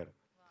సార్ అంటారు.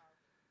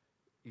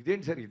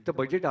 ఇదేంటి సార్ ఇంత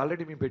బడ్జెట్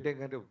ఆల్రెడీ మేము పెట్టాం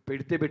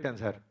కానీ పెట్టాను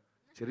సార్,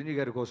 చిరంజీవి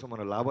గారి కోసం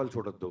మనం లాభాలు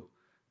చూడొద్దు,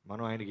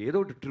 మనం ఆయనకి ఏదో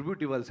ఒకటి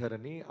ట్రిబ్యూట్ ఇవ్వాలి సార్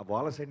అని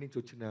వాళ్ళ సైడ్ నుంచి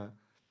వచ్చిన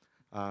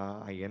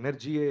ఆ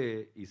ఎనర్జీయే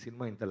ఈ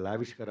సినిమా ఇంత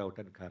లావిష్గా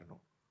రావటానికి కారణం.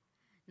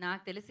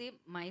 నాకు తెలిసి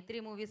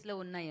మైత్రి మూవీస్లో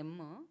ఉన్న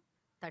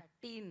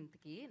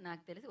 13th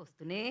నాకు తెలిసి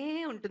వస్తూనే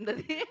ఉంటుంది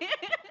అది.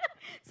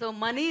 సో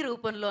మనీ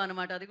రూపంలో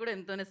అనమాట, అది కూడా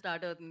ఎంతోనే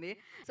స్టార్ట్ అవుతుంది.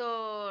 సో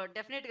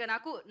డెఫినెట్గా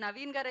నాకు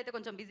నవీన్ గారు అయితే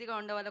కొంచెం బిజీగా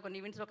ఉండే వాళ్ళ కొన్ని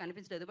ఈవెంట్స్లో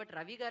కనిపించలేదు. బట్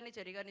రవి గారిని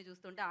చెరి గారిని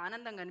చూస్తుంటే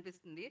ఆనందంగా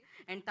అనిపిస్తుంది.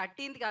 అండ్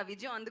 13th ఆ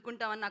విజయం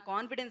అందుకుంటామని నా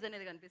కాన్ఫిడెన్స్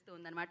అనేది కనిపిస్తూ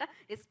ఉందన్నమాట.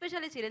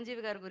 ఎస్పెషల్లీ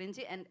చిరంజీవి గారి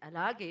గురించి అండ్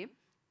అలాగే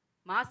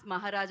మాస్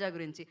మహారాజా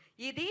గురించి.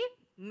 ఇది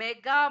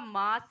మెగా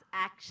మాస్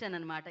యాక్షన్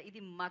అన్నమాట. ఇది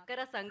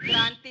మకర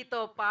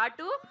సంక్రాంతితో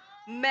పాటు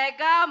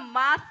మెగా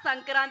మాస్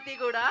సంక్రాంతి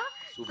కూడా.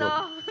 సో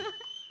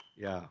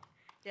యా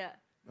యా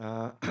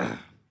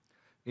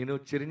నేను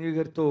చిరంజీవి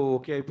గారితో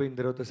ఓకే అయిపోయిన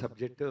తర్వాత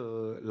సబ్జెక్ట్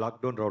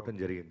లాక్డౌన్ రావటం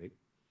జరిగింది.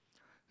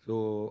 సో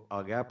ఆ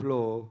గ్యాప్లో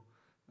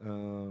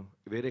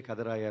వేరే కథ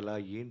రాయాలా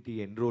ఏంటి,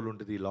 ఎన్ని రోజులు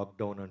ఉంటుంది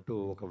లాక్డౌన్ అంటూ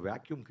ఒక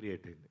వ్యాక్యూమ్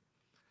క్రియేట్ అయింది.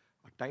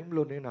 ఆ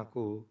టైంలోనే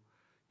నాకు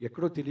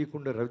ఎక్కడో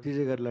తెలియకుండా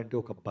రవితేజ గారు లాంటి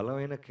ఒక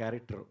బలమైన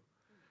క్యారెక్టర్,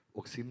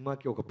 ఒక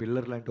సినిమాకి ఒక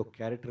పిల్లర్ లాంటి ఒక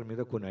క్యారెక్టర్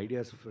మీద కొన్ని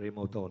ఐడియాస్ ఫ్రేమ్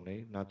అవుతూ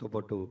ఉన్నాయి. నాతో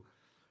పాటు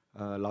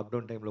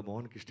లాక్డౌన్ టైంలో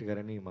మోహన్ కృష్ణ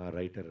గారని మా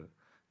రైటర్,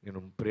 నేను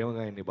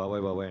ప్రేమగా ఆయన్ని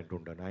బాబాయ్ బాబాయ్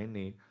అంటుంటాను,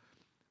 ఆయన్ని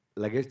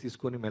లగేజ్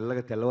తీసుకొని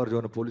మెల్లగా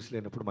తెల్లవారుజామున పోలీసులు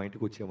లేనప్పుడు మా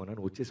ఇంటికి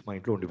వచ్చేయమని వచ్చేసి మా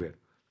ఇంట్లో ఉండిపోయారు.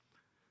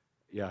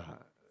 యా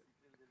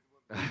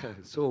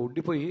సో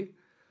ఉండిపోయి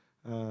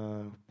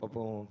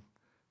పాపం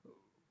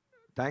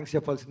థ్యాంక్స్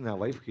చెప్పాల్సింది నా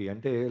వైఫ్కి.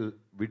 అంటే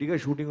విడిగా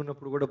షూటింగ్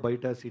ఉన్నప్పుడు కూడా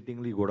బయట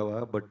సిట్టింగ్లు ఈ గొడవ,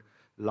 బట్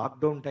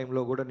లాక్డౌన్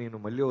టైంలో కూడా నేను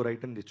మళ్ళీ ఓ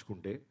రైటర్ని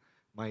తెచ్చుకుంటే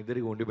మా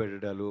ఇద్దరికి వండి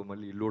పెట్టడాలు,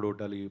 మళ్ళీ ఇల్లు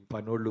ఓడవటాలు,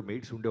 పనోళ్ళు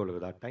మెయిట్స్ ఉండేవాళ్ళు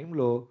కదా. ఆ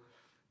టైంలో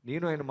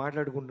నేను ఆయన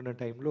మాట్లాడుకుంటున్న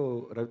టైంలో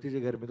రవితేజ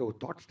గారి మీద ఒక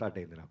థాట్ స్టార్ట్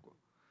అయింది నాకు.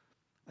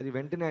 అది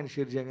వెంటనే ఆయన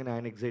షేర్ చేయగానే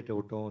ఆయన ఎగ్జైట్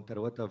అవ్వటం.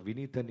 తర్వాత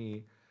వినీత్ అని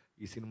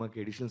ఈ సినిమాకి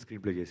ఎడిషనల్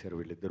స్క్రీన్ ప్లే చేశారు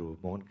వీళ్ళిద్దరూ,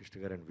 మోహన్ కృష్ణ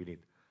గారు అండ్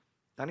వినీత్.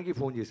 తనకి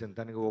ఫోన్ చేశాను.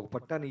 తనకి ఒక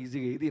పట్టాన్ని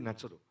ఈజీగా ఏది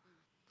నచ్చదు,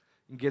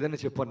 ఇంకేదన్నా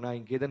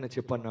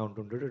చెప్పన్నా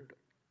అంటుంటాడు.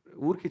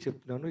 ఊరికి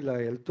చెప్తున్నాను, ఇలా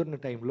వెళ్తున్న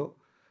టైంలో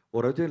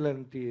ఓ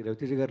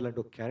రవితేజ గారు లాంటి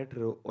ఒక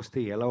క్యారెక్టర్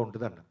వస్తే ఎలా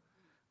ఉంటుంది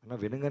అన్న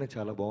వినగానే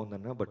చాలా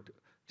బాగుందన్న, బట్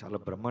చాలా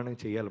బ్రహ్మాండంగా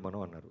చేయాలి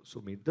మనం అన్నారు. సో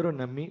మీ ఇద్దరు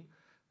నమ్మి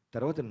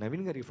తర్వాత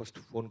నవీన్ గారికి ఫస్ట్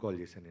ఫోన్ కాల్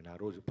చేశాను నేను. ఆ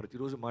రోజు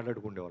ప్రతిరోజు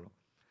మాట్లాడుకునేవాళ్ళం.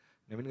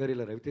 నవీన్ గారు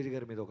ఇలా రవితేజ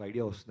గారి మీద ఒక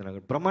ఐడియా వస్తుంది నాకు,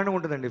 బ్రహ్మాండంగా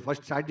ఉంటుందండి,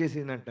 ఫస్ట్ స్టార్ట్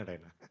చేసింది అంటున్నాడు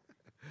ఆయన.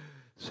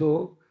 సో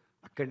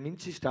అక్కడి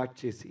నుంచి స్టార్ట్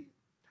చేసి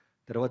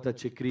తర్వాత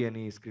చక్రి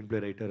అని స్క్రీన్ ప్లే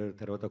రైటర్,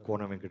 తర్వాత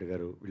కోన వెంకట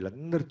గారు,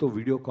 వీళ్ళందరితో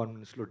వీడియో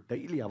కాన్ఫరెన్స్లో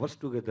డైలీ అవర్స్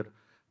టుగెదర్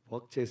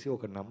వర్క్ చేసి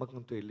ఒక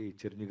నమ్మకంతో వెళ్ళి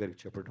చిరంజీవి గారికి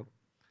చెప్పడం.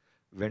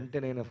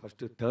 వెంటనే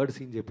ఫస్ట్ థర్డ్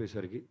సీన్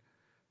చెప్పేసరికి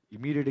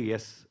ఇమీడియట్గా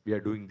yes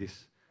we are doing this,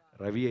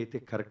 Ravi అయితే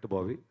కరెక్ట్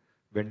బాబీ,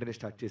 వెంటనే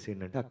స్టార్ట్ చేసి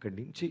ఏంటంటే అక్కడి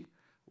నుంచి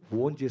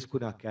ఓన్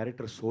చేసుకుని ఆ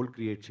క్యారెక్టర్ సోల్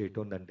క్రియేట్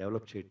చేయటం, దాన్ని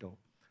డెవలప్ చేయటం.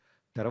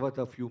 తర్వాత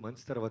ఫ్యూ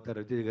మంత్స్ తర్వాత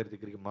రవితేజ గారి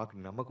దగ్గరికి మాకు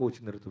నమ్మకం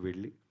వచ్చిన తర్వాత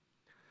వెళ్ళి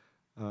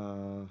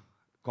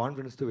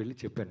కాన్ఫిడెన్స్తో వెళ్ళి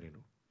చెప్పాను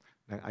నేను.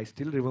 ఐ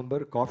స్టిల్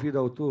రిమెంబర్ కాఫీ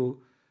తాగుతూ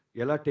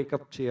ఎలా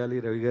టేకప్ చేయాలి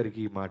రవి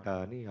గారికి ఈ మాట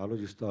అని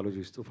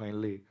ఆలోచిస్తూ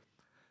ఫైనల్లీ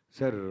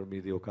సార్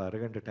మీది ఒక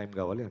అరగంట టైం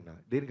కావాలి అన్న.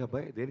 దేనికి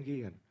అబ్బాయి, దేనికి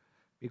అని,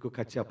 మీకు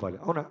కథ చెప్పాలి.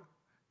 అవునా,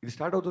 ఇది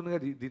స్టార్ట్ అవుతుంది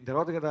కదా, దీని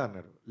తర్వాత కదా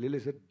అన్నారు. లేదు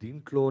సార్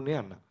దీంట్లోనే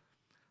అన్న.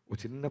 ఒక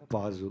చిన్న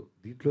పాజు,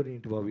 దీంట్లోనే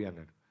ఏంటి బాబీ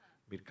అన్నాడు.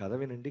 మీరు కథ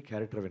వినండి,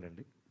 క్యారెక్టర్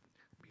వినండి,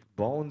 మీకు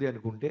బాగుంది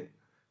అనుకుంటే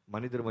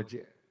మన ఇద్దరి మధ్య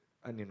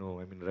నేను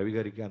రవి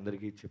గారికి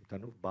అందరికీ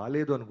చెప్తాను,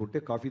 బాగాలేదు అనుకుంటే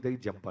కాఫీ తాగి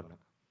జంప్ అన్న,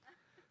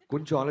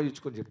 కొంచెం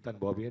ఆలోచించుకొని చెప్తాను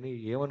బాబీ అని.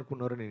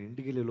 ఏమనుకున్నారో నేను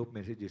ఇంటికి వెళ్ళే లోపు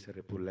మెసేజ్ చేశారు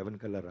రేపు 11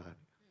 కల్లా రా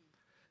అని.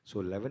 సో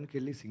 11కి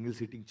వెళ్ళి సింగిల్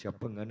సీటింగ్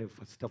చెప్పంగానే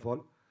ఫస్ట్ ఆఫ్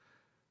ఆల్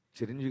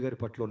చిరంజీవి గారి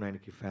పట్ల ఉన్న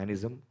ఆయనకి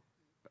ఫ్యానిజం,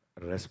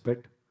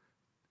 రెస్పెక్ట్,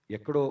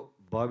 ఎక్కడో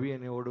బాబీ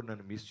అనేవాడు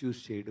నన్ను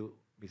మిస్యూజ్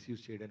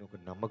చేయడని ఒక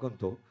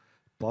నమ్మకంతో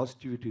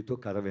పాజిటివిటీతో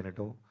కథ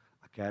వినటం,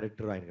 ఆ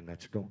క్యారెక్టర్ ఆయనకు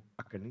నచ్చటం.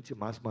 అక్కడి నుంచి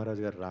మాస్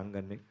మహారాజ్ గారు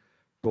రాగానే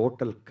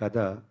టోటల్ కథ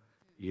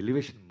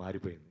ఎలివేషన్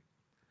మారిపోయింది.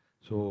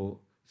 సో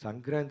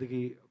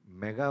సంక్రాంతికి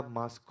mega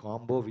mass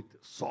combo with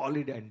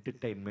solid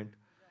entertainment.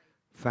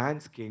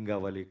 ఫ్యాన్స్కి ఏం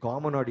కావాలి,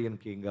 కామన్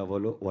ఆడియన్స్కి ఏం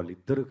కావాలో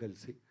వాళ్ళిద్దరూ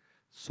కలిసి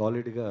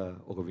సాలిడ్గా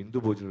ఒక విందు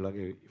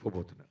భోజనంలాగా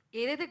ఇవ్వబోతున్నారు.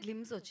 ఏదైతే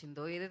గ్లిమ్స్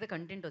వచ్చిందో, ఏదైతే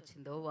కంటెంట్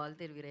వచ్చిందో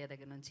వాల్తేరు వీరయ్య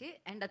దగ్గర నుంచి,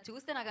 అండ్ అది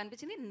చూస్తే నాకు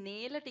అనిపించింది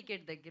నేల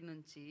టికెట్ దగ్గర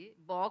నుంచి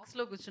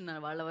బాక్స్లో కూర్చున్న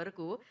వాళ్ళ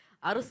వరకు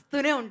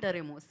అరుస్తూనే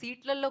ఉంటారేమో,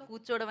 సీట్లలో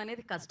కూర్చోవడం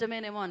అనేది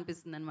కష్టమేనేమో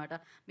అనిపిస్తుంది అనమాట.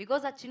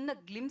 బికాజ్ ఆ చిన్న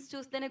గ్లిమ్స్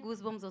చూస్తేనే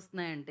గూస్ బంప్స్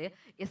వస్తున్నాయంటే,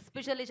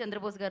 ఎస్పెషల్లీ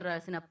చంద్రబోస్ గారు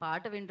రాసిన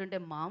పాట వింటుంటే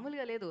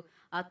మామూలుగా లేదు.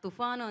 ఆ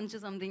తుఫాను అంచు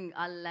సంథింగ్,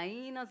 ఆ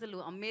లైన్ అసలు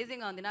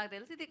అమేజింగ్గా ఉంది. నాకు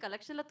తెలిసి ఇది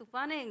కలెక్షన్లో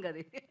తుఫానే ఏం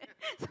కదా,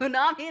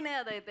 సునామీనే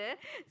అదైతే.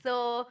 సో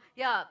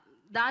యా,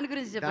 దాని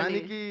గురించి చెప్పండి.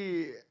 దానికి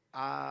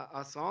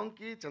ఆ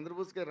సాంగ్కి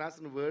చంద్రబోస్ గారు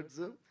రాసిన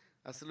వర్డ్స్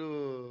అసలు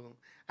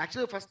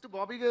యాక్చువల్గా ఫస్ట్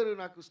బాబీ గారు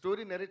నాకు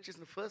స్టోరీ నెరేట్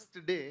చేసిన ఫస్ట్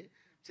డే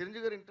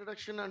చిరంజీవి గారు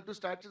ఇంట్రడక్షన్ అంటూ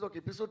స్టార్ట్ చేసి ఒక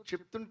ఎపిసోడ్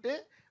చెప్తుంటే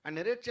ఆ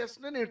నెరేట్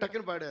చేస్తుంటే నేను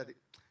టక్కన పాడేది.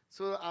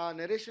 సో ఆ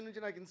నెరేషన్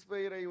నుంచి నాకు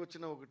ఇన్స్పైర్ అయ్యి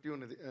వచ్చిన ఒక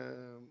ట్యూన్ అది,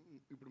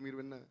 ఇప్పుడు మీరు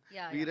విన్న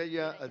వీరయ్య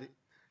అది.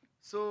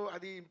 సో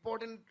అది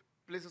ఇంపార్టెంట్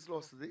ప్లేసెస్లో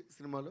వస్తుంది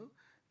సినిమాలో.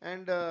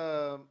 అండ్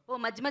ఓ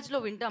మధ్య మధ్యలో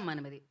వింటాం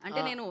మనం ఇది, అంటే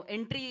నేను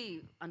ఎంట్రీ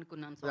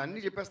అనుకున్నాను. అన్నీ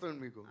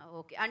చెప్పేస్తాను మీకు.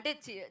 ఓకే, అంటే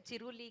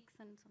చిరు లీక్స్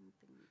అండ్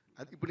సంథింగ్,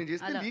 అది ఇప్పుడు నేను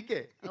చేస్తే లీకే.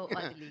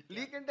 లీక్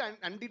లీక్ అంటే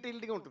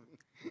అన్డీటెయిల్డ్గా ఉంటుంది,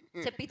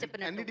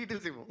 చెప్పిన అన్ని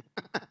డీటెయిల్స్ ఇవ్వం.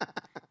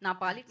 నా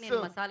పాలిట్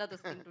నేను మసాలా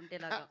దొస్తుంటుంటే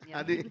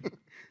అది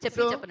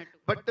చెప్పినట్టు.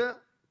 బట్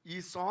ఈ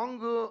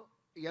సాంగ్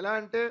ఎలా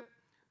అంటే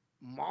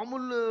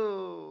మామూలు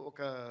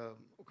ఒక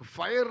ఒక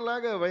ఫైర్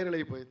లాగా వైరల్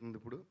అయిపోతుంది,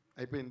 ఇప్పుడు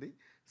అయిపోయింది.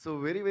 So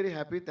very very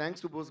happy,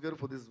 thanks to Bose గారు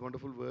for this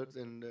wonderful words.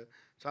 And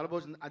చాలా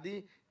బాగుంది అది.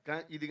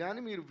 ఇది కానీ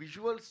మీరు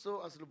విజువల్స్తో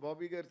అసలు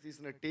బాబీ గారు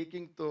తీసిన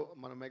టేకింగ్తో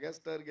మన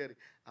మెగాస్టార్ గారి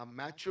ఆ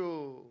మ్యాచో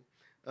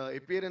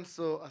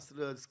ఎపియరెన్స్తో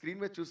అసలు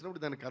స్క్రీన్ మీద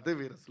చూసినప్పుడు దాని కథే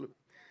వేరు అసలు.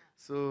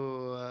 సో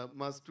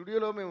మా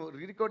స్టూడియోలో మేము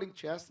రీ రికార్డింగ్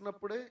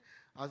చేస్తున్నప్పుడే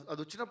అది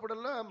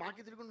వచ్చినప్పుడల్లా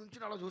మాకి తిరిగి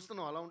నుంచి అలా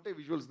చూస్తున్నాం, అలా ఉంటాయి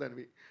విజువల్స్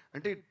దానివి.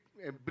 అంటే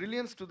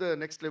brilliance to the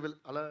next level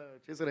అలా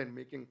చేశారు ఆయన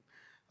మేకింగ్.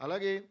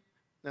 అలాగే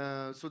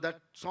so that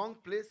song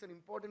place an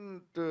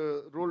important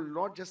role,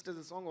 not just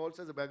as a song, also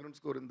as a background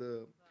score in the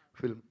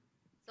film.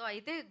 So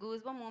అయితే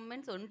గూస్ బంప్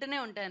మూమెంట్స్ ఉంటూనే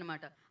ఉంటాయి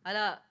అనమాట.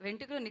 అలా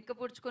వెంట్రుకలు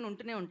నిక్కపొడుచుకొని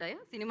ఉంటూనే ఉంటాయా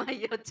సినిమా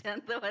అయ్యి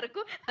వచ్చేంత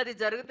వరకు, అది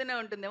జరుగుతూనే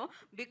ఉంటుందేమో.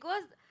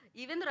 బికాజ్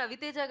ఈవెన్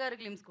రవితేజ గారి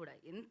గ్లిమ్స్ కూడా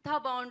ఎంత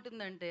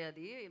బాగుంటుందంటే,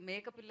 అది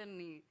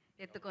మేకపిల్లల్ని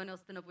ఎత్తుకొని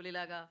వస్తున్న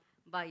పులిలాగా.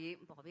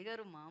 బాబీ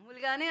గారు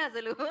మామూలుగానే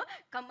అసలు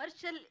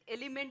కమర్షియల్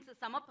ఎలిమెంట్స్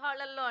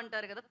సమపాళల్లో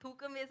అంటారు కదా,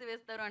 తూకం వేసి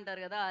వేస్తారు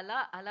అంటారు కదా,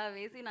 అలా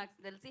వేసి నాకు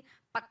తెలిసి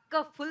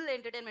పక్క ఫుల్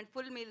ఎంటర్టైన్మెంట్,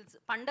 ఫుల్ మీల్స్,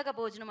 పండగ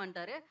భోజనం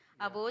అంటారే,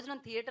 ఆ భోజనం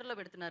థియేటర్లో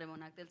పెడుతున్నారేమో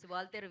నాకు తెలిసి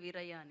వాల్తేరు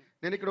వీరయ్య అని.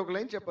 నేను ఇక్కడ ఒక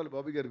లైన్ చెప్పాలి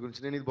బాబీ గారి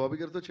గురించి. నేను ఇది బాబీ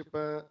గారితో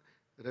చెప్పా,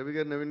 రవి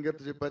గారు నవీన్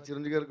గారితో చెప్పా,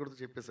 చిరంజీవి గారు కూడా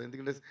చెప్పేసాను.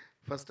 ఎందుకంటే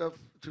ఫస్ట్ హాఫ్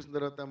చూసిన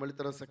తర్వాత, మళ్ళీ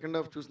తర్వాత సెకండ్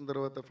హాఫ్ చూసిన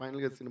తర్వాత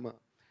ఫైనల్గా సినిమా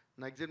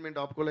నా ఎగ్జైట్మెంట్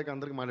ఆపుకోలేక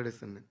అందరికి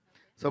మాట్లాడేస్తాను నేను.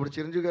 సో అప్పుడు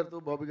చిరంజీవి గారితో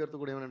బాబీ గారితో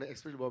కూడా ఏమన్నా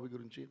ఎక్స్పెషల్ బాబీ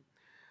గురించి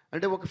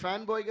అంటే ఒక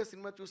ఫ్యాన్ బాయ్గా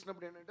సినిమా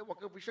చూసినప్పుడు ఏంటంటే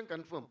ఒక విషయం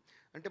కన్ఫర్మ్,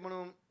 అంటే మనం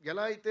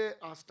ఎలా అయితే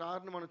ఆ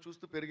స్టార్ని మనం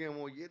చూస్తూ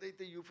పెరిగామో,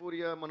 ఏదైతే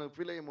యూఫోరియా మనం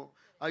ఫీల్ అయ్యామో,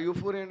 ఆ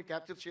యూఫోరియాని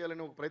క్యాప్చర్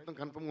చేయాలనే ఒక ప్రయత్నం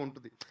కన్ఫర్మ్గా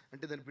ఉంటుంది.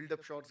 అంటే దాని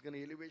బిల్డప్ షాట్స్ కానీ,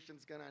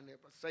 ఎలివేషన్స్ కానీ,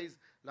 ఆయన సైజ్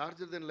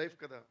లార్జర్ దెన్ లైఫ్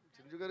కదా,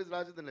 చిరంజీవి గారు is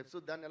larger than life.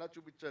 So దాన్ని ఎలా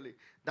చూపించాలి,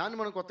 దాన్ని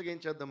మనం కొత్తగా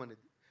ఏం చేద్దాం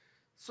అనేది.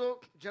 సో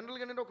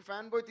జనరల్గా ఏంటంటే ఒక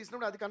ఫ్యాన్ బాయ్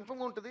తీసినప్పుడు అది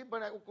కన్ఫర్మ్గా ఉంటుంది,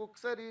 బట్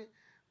ఒక్కొక్కసారి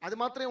అది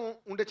మాత్రమే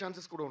ఉండే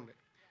ఛాన్సెస్ కూడా ఉన్నాయి.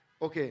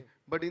 ఓకే,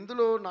 బట్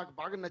ఇందులో నాకు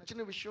బాగా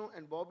నచ్చిన విషయం,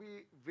 and Bobby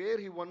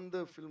where he one the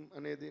film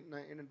అనేది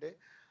ఏంటంటే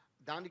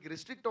దానికి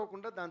రెస్ట్రిక్ట్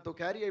అవ్వకుండా, దాంతో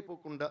క్యారీ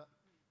అయిపోకుండా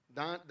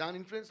దాని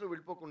ఇన్ఫ్లుయెన్స్లో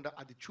వెళ్ళిపోకుండా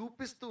అది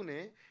చూపిస్తూనే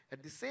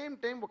అట్ ది సేమ్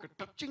టైం ఒక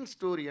టచింగ్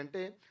స్టోరీ,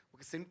 అంటే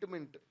ఒక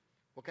సెంటిమెంట్,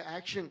 ఒక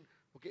యాక్షన్,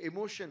 ఒక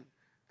ఎమోషన్,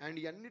 అండ్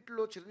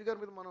ఇవన్నిటిలో చిరంజీవి గారి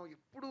మీద మనం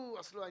ఎప్పుడు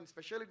అసలు ఆయన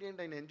స్పెషాలిటీ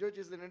ఏంటి, ఆయన ఎంజాయ్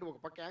చేసేది ఏంటంటే ఒక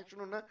పక్క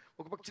యాక్షన్ ఉన్నా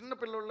ఒక పక్క చిన్న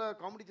పిల్లల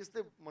కామెడీ చేస్తే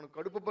మనం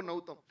కడుపుబ్బ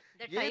నవ్వుతాం,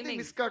 ఏది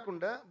మిస్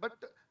కాకుండా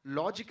బట్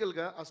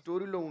లాజికల్గా ఆ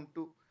స్టోరీలో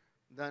ఉంటూ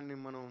దాన్ని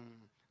మనం,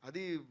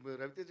 అది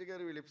రవితేజ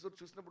గారి వీళ్ళ ఎపిసోడ్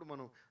చూసినప్పుడు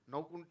మనం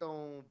నవ్వుకుంటాం,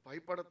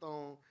 భయపడతాం,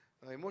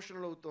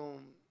 ఎమోషనల్ అవుతాం,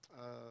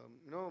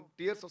 యూనో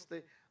టీయర్స్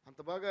వస్తాయి.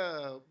 అంత బాగా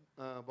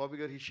బాబీ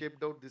గారు he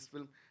shaped out this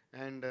film,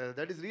 and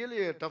that is really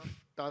tough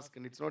task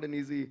and it's not an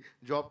easy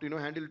job to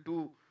handle two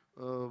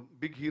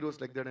big heroes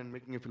like that and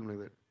making a film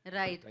like that.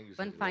 Right.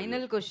 One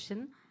final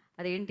question,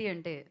 అదేంటి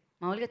అంటే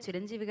మామూలుగా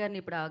చిరంజీవి గారిని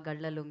ఇప్పుడు ఆ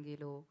గళ్ళ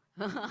లొంగిలో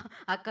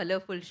ఆ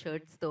colourful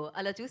షర్ట్స్తో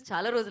అలా చూసి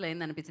చాలా రోజులు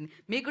అయింది అనిపించింది.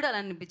 మీకు కూడా అలా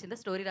అనిపించిందా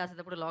స్టోరీ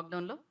రాసేటప్పుడు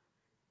లాక్డౌన్లో?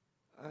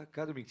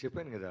 కాదు, మీకు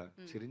చెప్పాను కదా,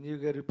 చిరంజీవి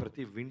గారు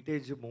ప్రతి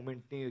వింటేజ్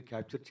మూమెంట్ని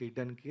క్యాప్చర్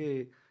చేయడానికే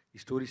ఈ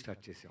స్టోరీ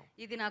స్టార్ట్ చేసాం.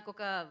 ఇది నాకు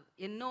ఒక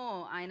ఎన్నో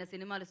ఆయన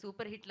సినిమాలు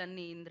సూపర్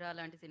హిట్లన్నీ, ఇంద్ర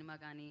లాంటి సినిమా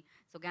కానీ,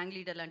 సో గ్యాంగ్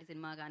లీడర్ లాంటి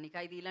సినిమా కానీ,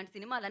 ఖైదీ ఇలాంటి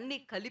సినిమాలన్నీ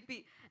కలిపి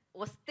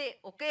వస్తే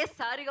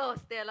ఒకేసారిగా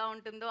వస్తే ఎలా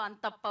ఉంటుందో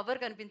అంత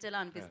పవర్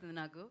కనిపించేలా అనిపిస్తుంది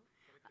నాకు.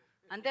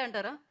 అంతే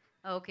అంటారా?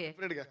 Okay,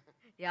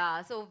 yeah.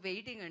 సో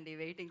వెయిటింగ్ అండి,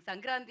 వెయిటింగ్.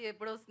 సంక్రాంతి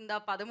ఎప్పుడు వస్తుందా,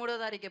 13వ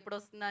తారీఖు ఎప్పుడు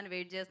వస్తుందా అని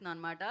వెయిట్ చేస్తున్నాం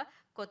అనమాట.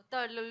 కొత్త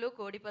అల్లుళ్ళు,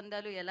 కోడి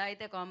పందాలు ఎలా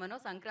అయితే కామనో,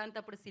 సంక్రాంతి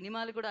అప్పుడు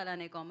సినిమాలు కూడా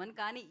అలానే కామన్.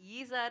 కానీ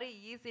ఈసారి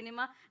ఈ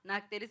సినిమా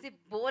నాకు తెలిసి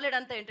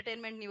బోలెడంత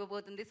ఎంటర్టైన్మెంట్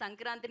ఇవ్వబోతుంది,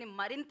 సంక్రాంతిని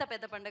మరింత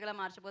పెద్ద పండుగలా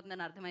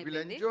మార్చబోతుందని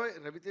అర్థమైపోయింది.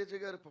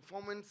 రవితేజ గారి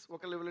పర్ఫార్మెన్స్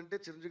ఒక లెవెల్ అంటే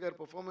చిరంజీవి గారి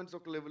పర్ఫార్మెన్స్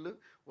ఒక లెవెల్,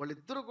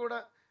 వాళ్ళిద్దరూ కూడా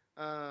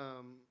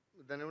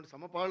దాని ఏమంటే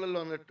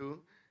సమపాళ్ళల్లో అన్నట్టు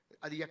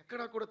అది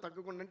ఎక్కడా కూడా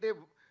తగ్గకుండా, అంటే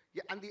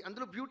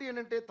అందులో బ్యూటీ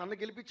ఏంటంటే తన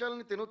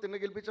గెలిపించాలని తిన్న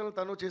గెలిపించాలని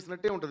తను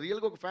చేసినట్టే ఉంటుంది.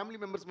 రియల్గా ఒక ఫ్యామిలీ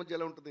మెంబర్స్ మధ్య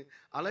ఎలా ఉంటుంది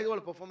అలాగే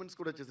వాళ్ళ పర్ఫార్మెన్స్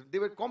కూడా చేశారు. They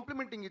were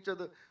complimenting each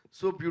other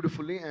so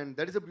beautifully, and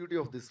that is the beauty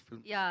of this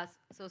film. Yeah.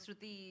 So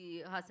శృతి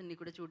హాసన్ని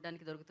కూడా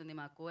చూడడానికి దొరుకుతుంది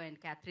మాకు, అండ్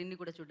క్యాథరిన్ని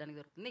కూడా చూడడానికి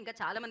దొరుకుతుంది. ఇంకా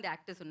చాలా మంది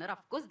యాక్టర్స్ ఉన్నారు.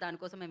 అఫ్ కోర్స్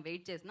దానికోసం మేము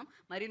వెయిట్ చేస్తున్నాం.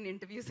 మరిన్ని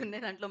ఇంటర్వ్యూస్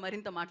ఉన్నాయి, దాంట్లో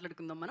మరింత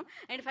మాట్లాడుకుందాం మనం.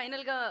 అండ్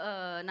ఫైనల్గా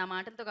నా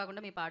మాటలతో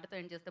కాకుండా మీ పాటతో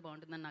ఎండ్ చేస్తే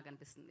బాగుంటుందని నాకు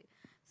అనిపిస్తుంది.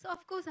 సో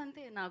అఫ్ కోర్స్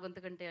అంతే, నా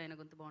గొంతు కంటే ఆయన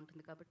గొంతు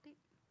బాగుంటుంది కాబట్టి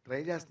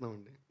ట్రై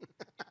చేస్తున్నామండి.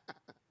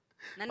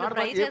 నన్ను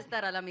ట్రై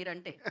చేస్తారు అలా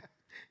మీరంటే.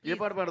 ఏ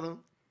పాట పాడదాం?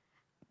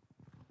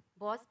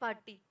 Boss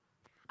party.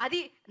 అది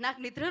నాకు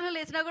నిద్రలో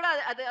లేచినా కూడా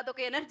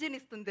అదొక ఎనర్జీని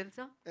ఇస్తుంది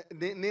తెలుసా.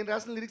 నేను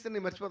రాసిన లిరిక్స్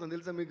అన్ని మర్చిపోతాను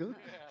తెలుసా మీకు,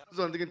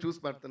 సో అందుకని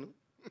చూసి పాడతాను.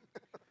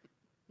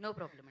 No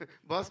problem.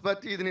 బాస్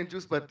పార్టీ ఇది నేను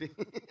చూసి పార్టీ.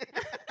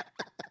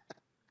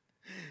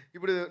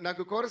 ఇప్పుడు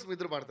నాకు కోరస్ మీ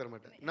ఇద్దరు పాడతారు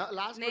అనమాట,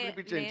 లాస్ట్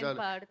రిపీట్ చేయండి చాలు,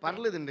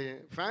 పర్లేదండి.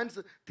 ఫ్యాన్స్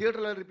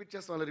థియేటర్లో రిపీట్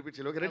చేస్తాం, అలా రిపీట్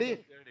చేయాలి. Okay, ready?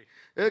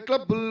 ఏ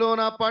క్లబ్బుల్లో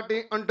నా పార్టీ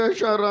అంటే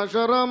షరా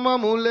షరా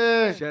మామూలే,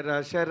 షరా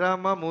షరా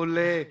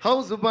మామూలే.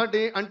 హౌస్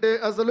పార్టీ అంటే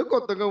అసలు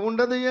కొత్తగా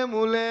ఉండదు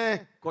ఏమూలే,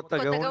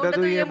 కొత్తగా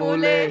ఉండదు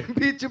ఏమూలే.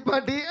 బీచ్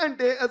పార్టీ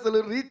అంటే అసలు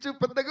రీచ్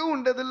పెద్దగా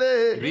ఉండదులే,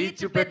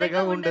 రీచ్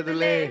పెద్దగా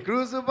ఉండదులే.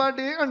 క్రూజ్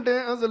పార్టీ అంటే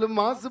అసలు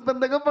మాసు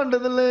పెద్దగా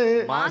పండదులే,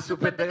 మాసు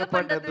పెద్దగా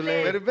పండదులే.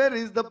 Where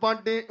is the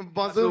party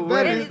boss,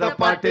 where is the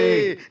party,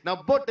 నా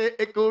బొట్టే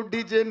ఎక్కువ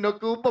డీజే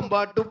నొక్కు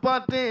బొంబాటు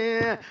party.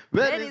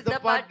 Where is the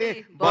party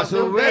boss,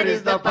 where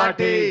is the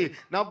party,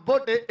 నా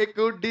బొట్టే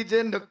ఎక్కువ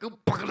డీజే నొక్కు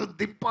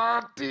పగలుద్ది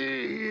పార్టీ.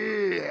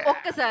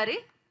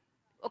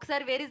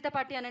 ఒకసారి వేర్ ఇస్ ద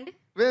పార్టీ అనండి.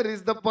 Where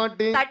is the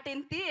party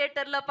 13th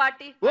థియేటర్ల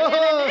పార్టీ.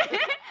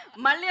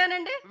 మళ్ళీ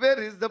అనండి.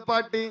 Where is the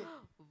party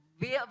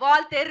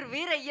Waltair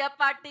Veeraiah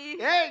party.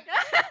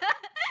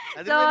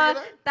 So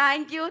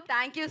thank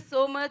you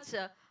so much.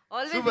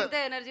 Always ఇంత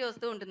ఎనర్జీ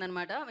వస్తూ ఉంటుంది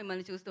అనమాట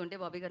మిమ్మల్ని చూస్తూ ఉంటే,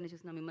 బాబీ గారిని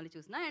చూసినా, మిమ్మల్ని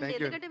చూసినా. అండ్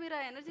ఎందుకంటే మీరు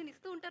ఆ ఎనర్జీని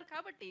ఇస్తూ ఉంటారు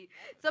కాబట్టి.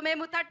 సో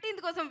మేము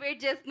 13th కోసం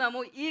వెయిట్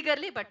చేస్తున్నాము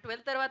ఈగర్లీ, బట్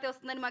 12th తర్వాతే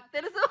వస్తుందని మాకు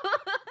తెలుసు.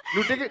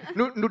 నువ్వు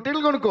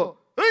టికెట్ కొనుక్కో,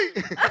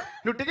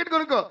 నువ్వు టికెట్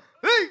కొనుక్కో,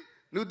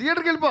 నువ్వు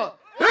థియేటర్కి వెళ్ళిపో,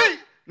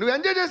 నువ్వు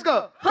ఎంజాయ్ చేసుకో.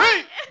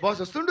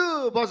 బాస్ వస్తుండు,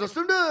 బాస్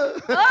వస్తుండు.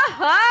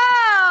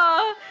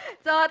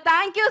 So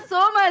thank you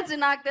so much.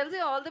 నాకు తెలిసి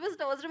ఆల్ ది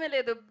బెస్ట్ అవసరమే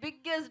లేదు.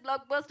 బిగ్గెస్ట్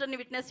బ్లాక్ బస్టర్ ని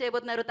విట్నెస్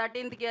చేయబోతున్నారు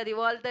 13th కి, అది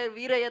Walter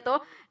వీరయ్యతో.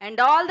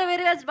 And all the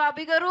very best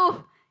Bobby గారు.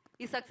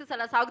 ఈ సక్సెస్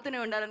అలా సాగుతూనే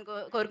ఉండాలని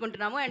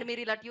కోరుకుంటున్నాము. అండ్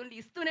మీరు ఇలా ట్యూన్లు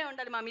ఇస్తూనే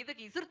ఉండాలి, మా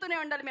మీదకి ఇసురుతూనే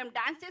ఉండాలి, మేము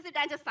డాన్స్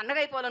చేసి సన్నగా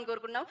అయిపోవాలని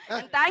కోరుకుంటున్నాం.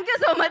 Thank you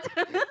so much.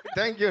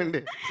 Thank you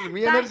అండి,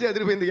 మీ ఎనర్జీ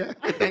అదిరిపోయిందిగా.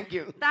 Thank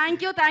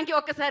you.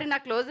 ఒక్కసారి నా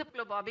క్లోజ్అప్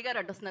లో బాబీ గారు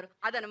అడ్డొస్తున్నారు,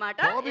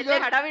 అదనమాట. వెళ్ళే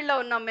హడావిడిలో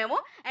ఉన్నాం మేము,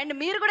 అండ్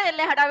మీరు కూడా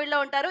వెళ్ళే హడావిడిలో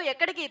ఉంటారు.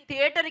 ఎక్కడికి?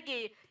 థియేటర్కి.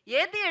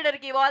 ఏ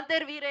థియేటర్కి?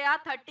 వాల్తేర్ వీరయ్య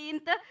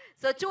 13th.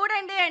 సో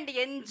చూడండి అండ్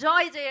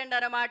ఎంజాయ్ చేయండి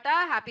అనమాట.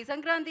 Happy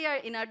Sankranti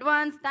in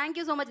advance. Thank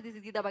you so much. This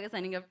is Gita బాగా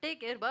signing off.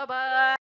 Take care, bye.